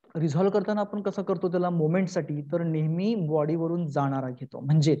रिझॉल्व्ह करताना आपण कसं करतो त्याला मोमेंटसाठी, तर नेहमी बॉडीवरून जाणारा घेतो.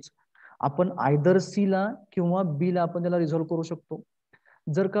 म्हणजेच आपण आयदर सी ला किंवा बी ला आपण त्याला रिझॉल्व्ह करू शकतो.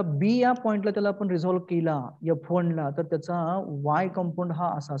 जर का बी या पॉइंटला त्याला आपण रिझॉल्व्ह केला F1 ला, तर त्याचा वाय कंपाऊंड हा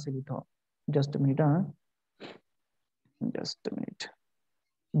असा असेल इथं. जस्ट मिनिट हा, just minute.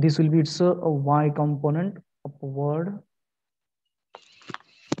 This will be it's a Y component upward.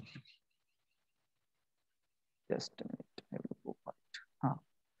 Just minute.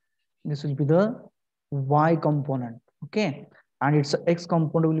 This will be the y component. Okay, and its x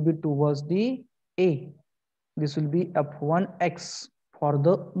component will be towards the a. This will be f1x for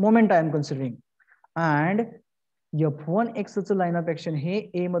the moment I am considering. And f1x चं line of action हे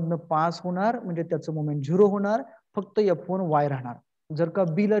ए मधनं पास होणार, म्हणजे त्याचं moment 0 होणार, फक्त f1y राहणार. जर का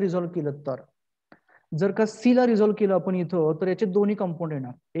बी ला रिझॉल्व्ह केलं तर. जर का सी ला रिझॉल्व्ह केलं आपण इथं, तर याचे दोन्ही कंपाऊंड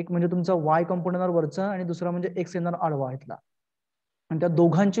येणार. एक म्हणजे तुमचा वाय कंपाऊंड येणार वरचा, आणि दुसरा म्हणजे एक्स येणार आडवा इथला. आणि त्या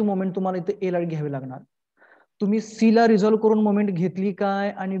दोघांची मोमेंट तुम्हाला इथे ए ला घ्यावी लागणार. तुम्ही सी ला रिझॉल्व्ह करून मोमेंट घेतली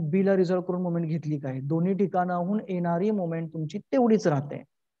काय आणि बी ला रिझॉल्व्ह करून मोमेंट घेतली काय, दोन्ही ठिकाणाहून येणारी मोमेंट तुमची तेवढीच राहते.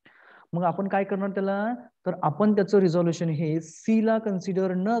 मग आपण काय करणार त्याला, तर आपण त्याचं रिझॉल्युशन हे सी ला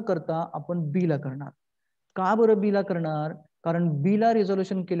कन्सिडर न करता आपण बी ला करणार. का बरं बी ला करणार, कारण बी ला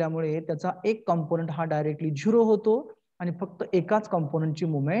रिझॉल्युशन केल्यामुळे त्याचा एक कंपोनंट हा डायरेक्टली 0 होतो आणि फक्त एकाच कंपोनंटची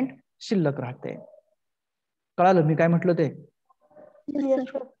मुवमेंट शिल्लक राहते. कळालं मी काय म्हटलं ते?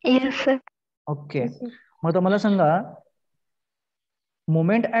 Yes, sir. ओके, मग आता मला सांगा,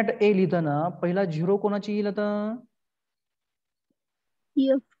 मोमेंट ऍट ए लिहिताना पहिला 0 कोणाची येईल आता?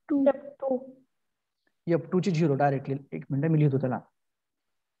 F2. F2 ची 0 डायरेक्टली. एक मिनिट मी लिहितो त्याला.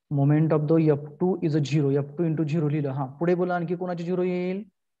 Moment of the F2 is a 0. F2 into 0 लिहिलं. हा, पुढे बोला आणखी कोणाची 0 येईल?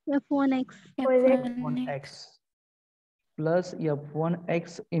 F1x. F1x plus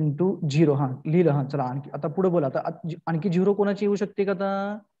F1x into 0. हा लिहिलं. हा चला आणखी आता पुढे बोला. आता आणखी 0 कोणाची येऊ शकते का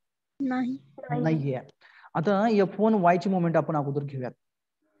आता? नाही. नाहीये. आता F1y ची मोमेंट आपण अगोदर घेऊयात.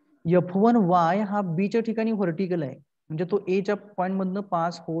 F1y हा बी च्या ठिकाणी व्हर्टिकल आहे, म्हणजे तो ए च्या पॉइंट मधनं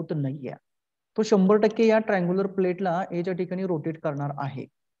पास होत नाहीये. तो 100% या ट्रायंग्युलर प्लेटला ए च्या ठिकाणी रोटेट करणार आहे.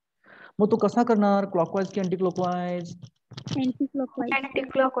 मग तो कसा करणार, क्लॉकवाइज की anti clockwise?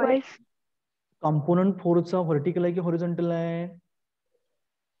 Anti-clockwise. Component फोर्सचा vertical आहे की हॉरिझॉन्टल आहे?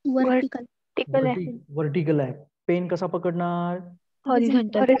 Vertical. व्हर्टिकल आहे. पेन कसा पकडणार?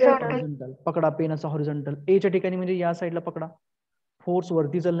 Horizontal. हॉरिझॉन्टल. पकडा पेन असा हॉरिझॉन्टल. ए च्या ठिकाणी म्हणजे या साईडला पकडा. फोर्स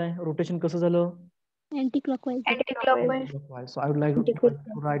वरती चाललाय, रोटेशन कसं झालं? Anti-clockwise. So I would like to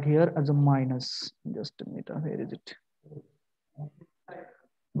write here as a minus. Just a minute. Where is it?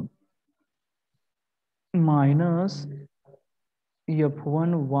 Minus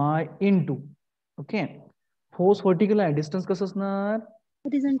F1y into. Okay. Force vertical आहे, डिस्टन्स कसं असणार?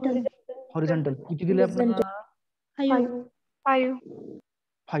 Horizontal. हॉरिझॉन्टल. किती दिले आपल्याला?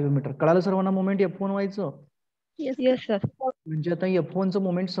 5 मीटर. कळालं सर्वांना मोमेंट F1y चं? Yes, sir. म्हणजे आता F1 चं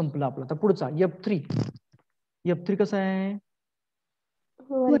मोमेंट संपलं आपलं. आता पुढचा F3. F3 कसं आहे?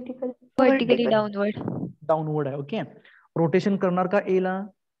 Vertically downward. डाऊनवर्ड आहे. ओके. रोटेशन करणार का ए ला?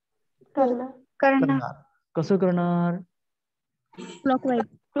 करणार. कसं करणार?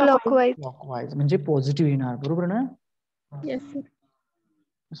 क्लॉकवाइज म्हणजे पॉझिटिव्ह येणार, बरोबर ना? Yes, sir.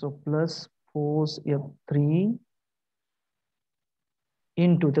 So plus force F3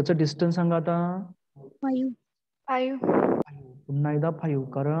 into त्याचं डिस्टन्स सांगा आता. 5. पुन्हा एकदा 5,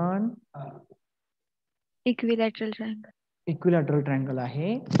 कारण Equilateral triangle. इक्विलॅटरल ट्रायंगल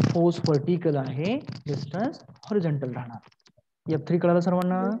आहे, फोर्स व्हर्टिकल आहे, डिस्टन्स हॉरिझॉन्टल राहणार. F3 कळालं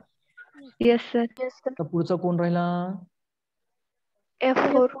सर्वांना? Yes, sir. तर पुढचा कोण राहिला?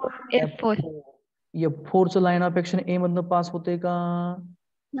 F4. F4 चं लाईन ऑफ ऍक्शन ए मधनं पास होते का?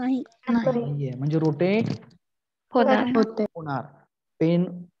 नाही. नाहीये. म्हणजे रोटेट होणार. पेन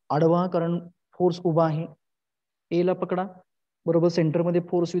आडवा, कारण फोर्स उभा आहे. ए ला पकडा, बरोबर सेंटर मध्ये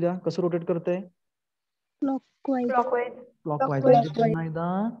फोर्स येऊ द्या. कसं रोटेट करतंय? Clockwise. क्लॉकवाइज. पुन्हा एकदा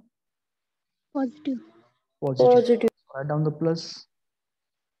Positive. Positive. Right down the plus.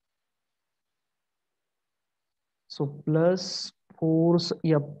 So plus force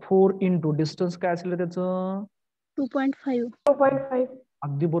F4 into distance काय असेल त्याचं? 2.5.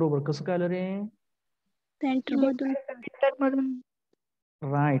 अगदी बरोबर. कसं काय आलं रे? सेंटर मधून.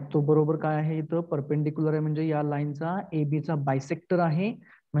 राईट. तो बरोबर काय आहे इथं? परपेंडिक्युलर आहे, म्हणजे या लाईनचा AB चा बायसेक्टर आहे.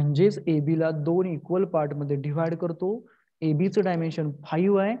 म्हणजेच AB ला 2 इक्वल पार्ट मध्ये डिव्हाइड करतो. AB चं डायमेन्शन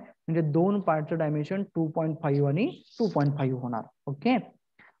 5 आहे, म्हणजे 2 पार्टचं डायमेन्शन 2.5 आणि 2.5 होणार. ओके.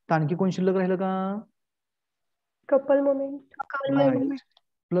 तर आणखी कोण शिल्लक राहिलं का? Couple moment.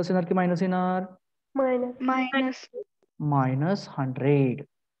 प्लस येणार की मायनस येणार? Minus 100.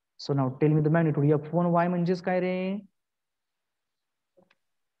 So now tell me the magnitude. F1y म्हणजेच काय रे?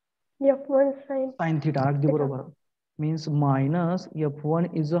 F1 sine theta. अगदी बरोबर. Means minus F1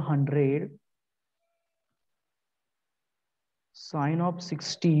 is 100 sign of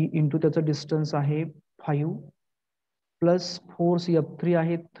 60 into त्याचं डिस्टन्स आहे 5 प्लस फोर्स F3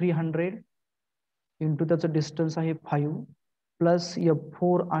 आहे 300 इंटू त्याचं डिस्टन्स आहे 5 प्लस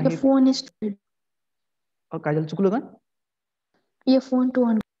F4 आहे. काय झालं, चुकलं का? F1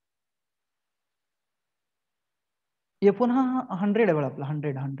 200. F1 हा 100 आहे बघा आपला.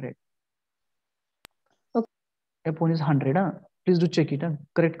 100. F1 is 100. Please do check it.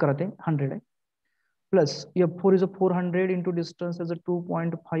 Correct karate 100. Plus F4 is a 400 into distance as a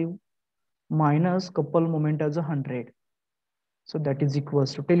 2.5 minus couple moment as a 100. So that is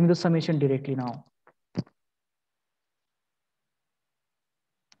equals to, tell me the summation directly now.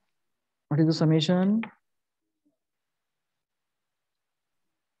 What is the summation?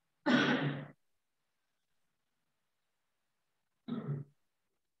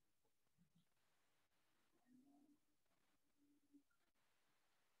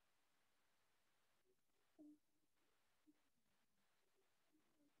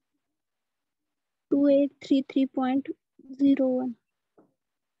 Two eight three three point 0.01.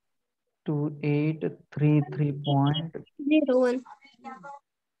 2833.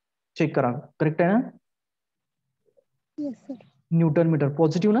 Check करा correct है ना? Yes, sir. Newton meter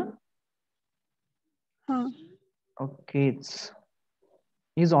positive ना? हाँ. Okay,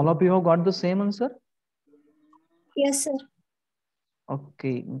 is all of you have got the same answer? Yes, sir.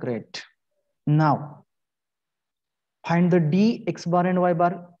 Okay, great. Now find the d x bar and y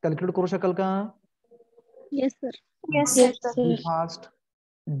bar. Calculate करू शकाल का? Yes, sir. Yes, Yes, sir. sir. Fast.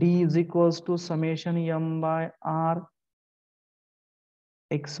 D is equals to summation m by r.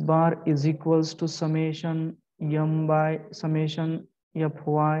 X bar is equals to summation m by summation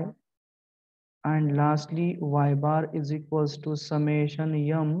fy. And lastly, y bar is equals to summation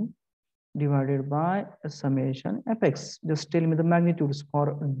m divided by summation fx. Just tell me the magnitudes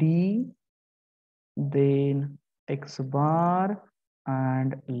for d, then x bar,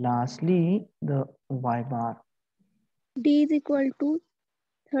 and lastly the y bar. D is equal to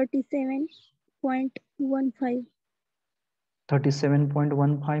 37.15.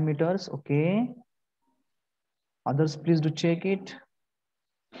 37.15 meters. Okay. Others, please do check it.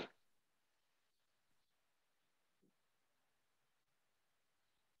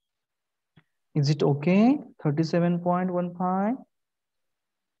 Is it okay? 37.15.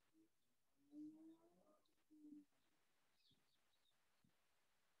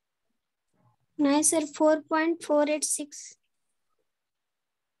 No, sir. 4.486.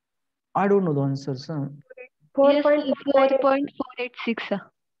 I don't know the answer, sir. Yes, 4.48. 4.486.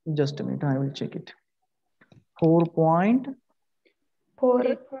 Just a minute, I will check it. 4.486.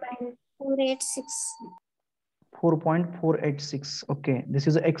 4.86. Okay, this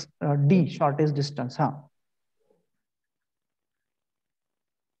is x d shortest distance, huh?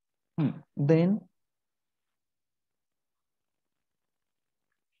 Then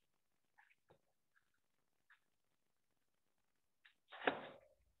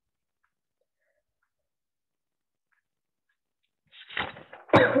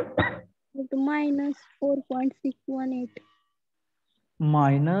 4.618.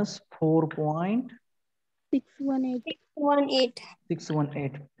 minus 4.618.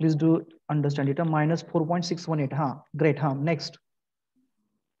 618. Please do understand it. Minus 4.618. Huh? Great. Huh? Next.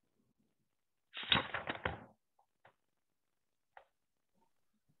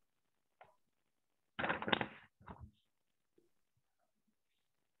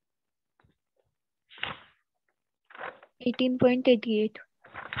 Eighteen point 88.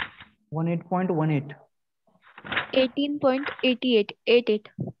 18.18. 18.88.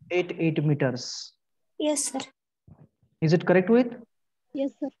 88 meters. Yes, sir. Is it correct with?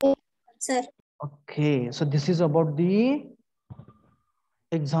 Yes, sir. Sir. Okay, so this is about the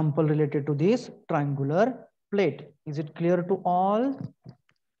example related to this triangular plate. Is it clear to all?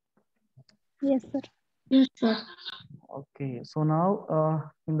 Yes, sir. Yes, sir. Okay, so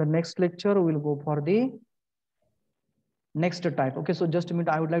now in the next lecture, we'll go for the next type. Okay, so just a minute,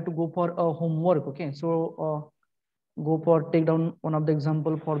 I would like to go for a homework. Okay, so go for take down one of the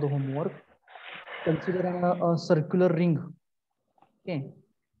example for the homework. Consider a circular ring. Okay,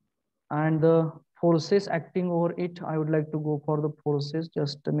 and the forces acting over it, I would like to go for the forces.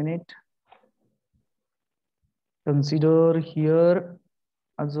 Just a minute. Consider here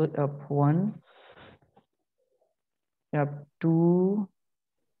as a F1, F2,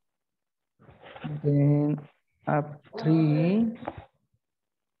 then F3,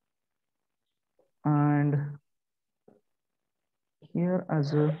 and here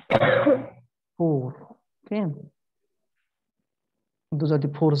as a 4. Okay, those are the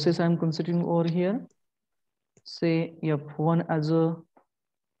forces I'm considering over here. Say F1 as a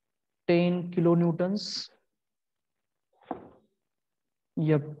 10 kilonewtons,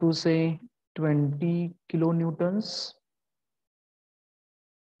 F2 say 20 kilonewtons,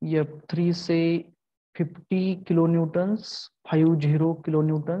 F3 say 50 kilonewtons, 50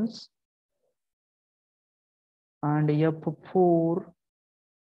 kilonewtons, and F4,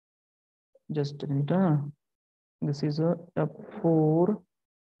 just a minute, this is a F4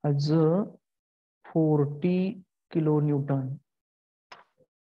 as a 40 kilonewton.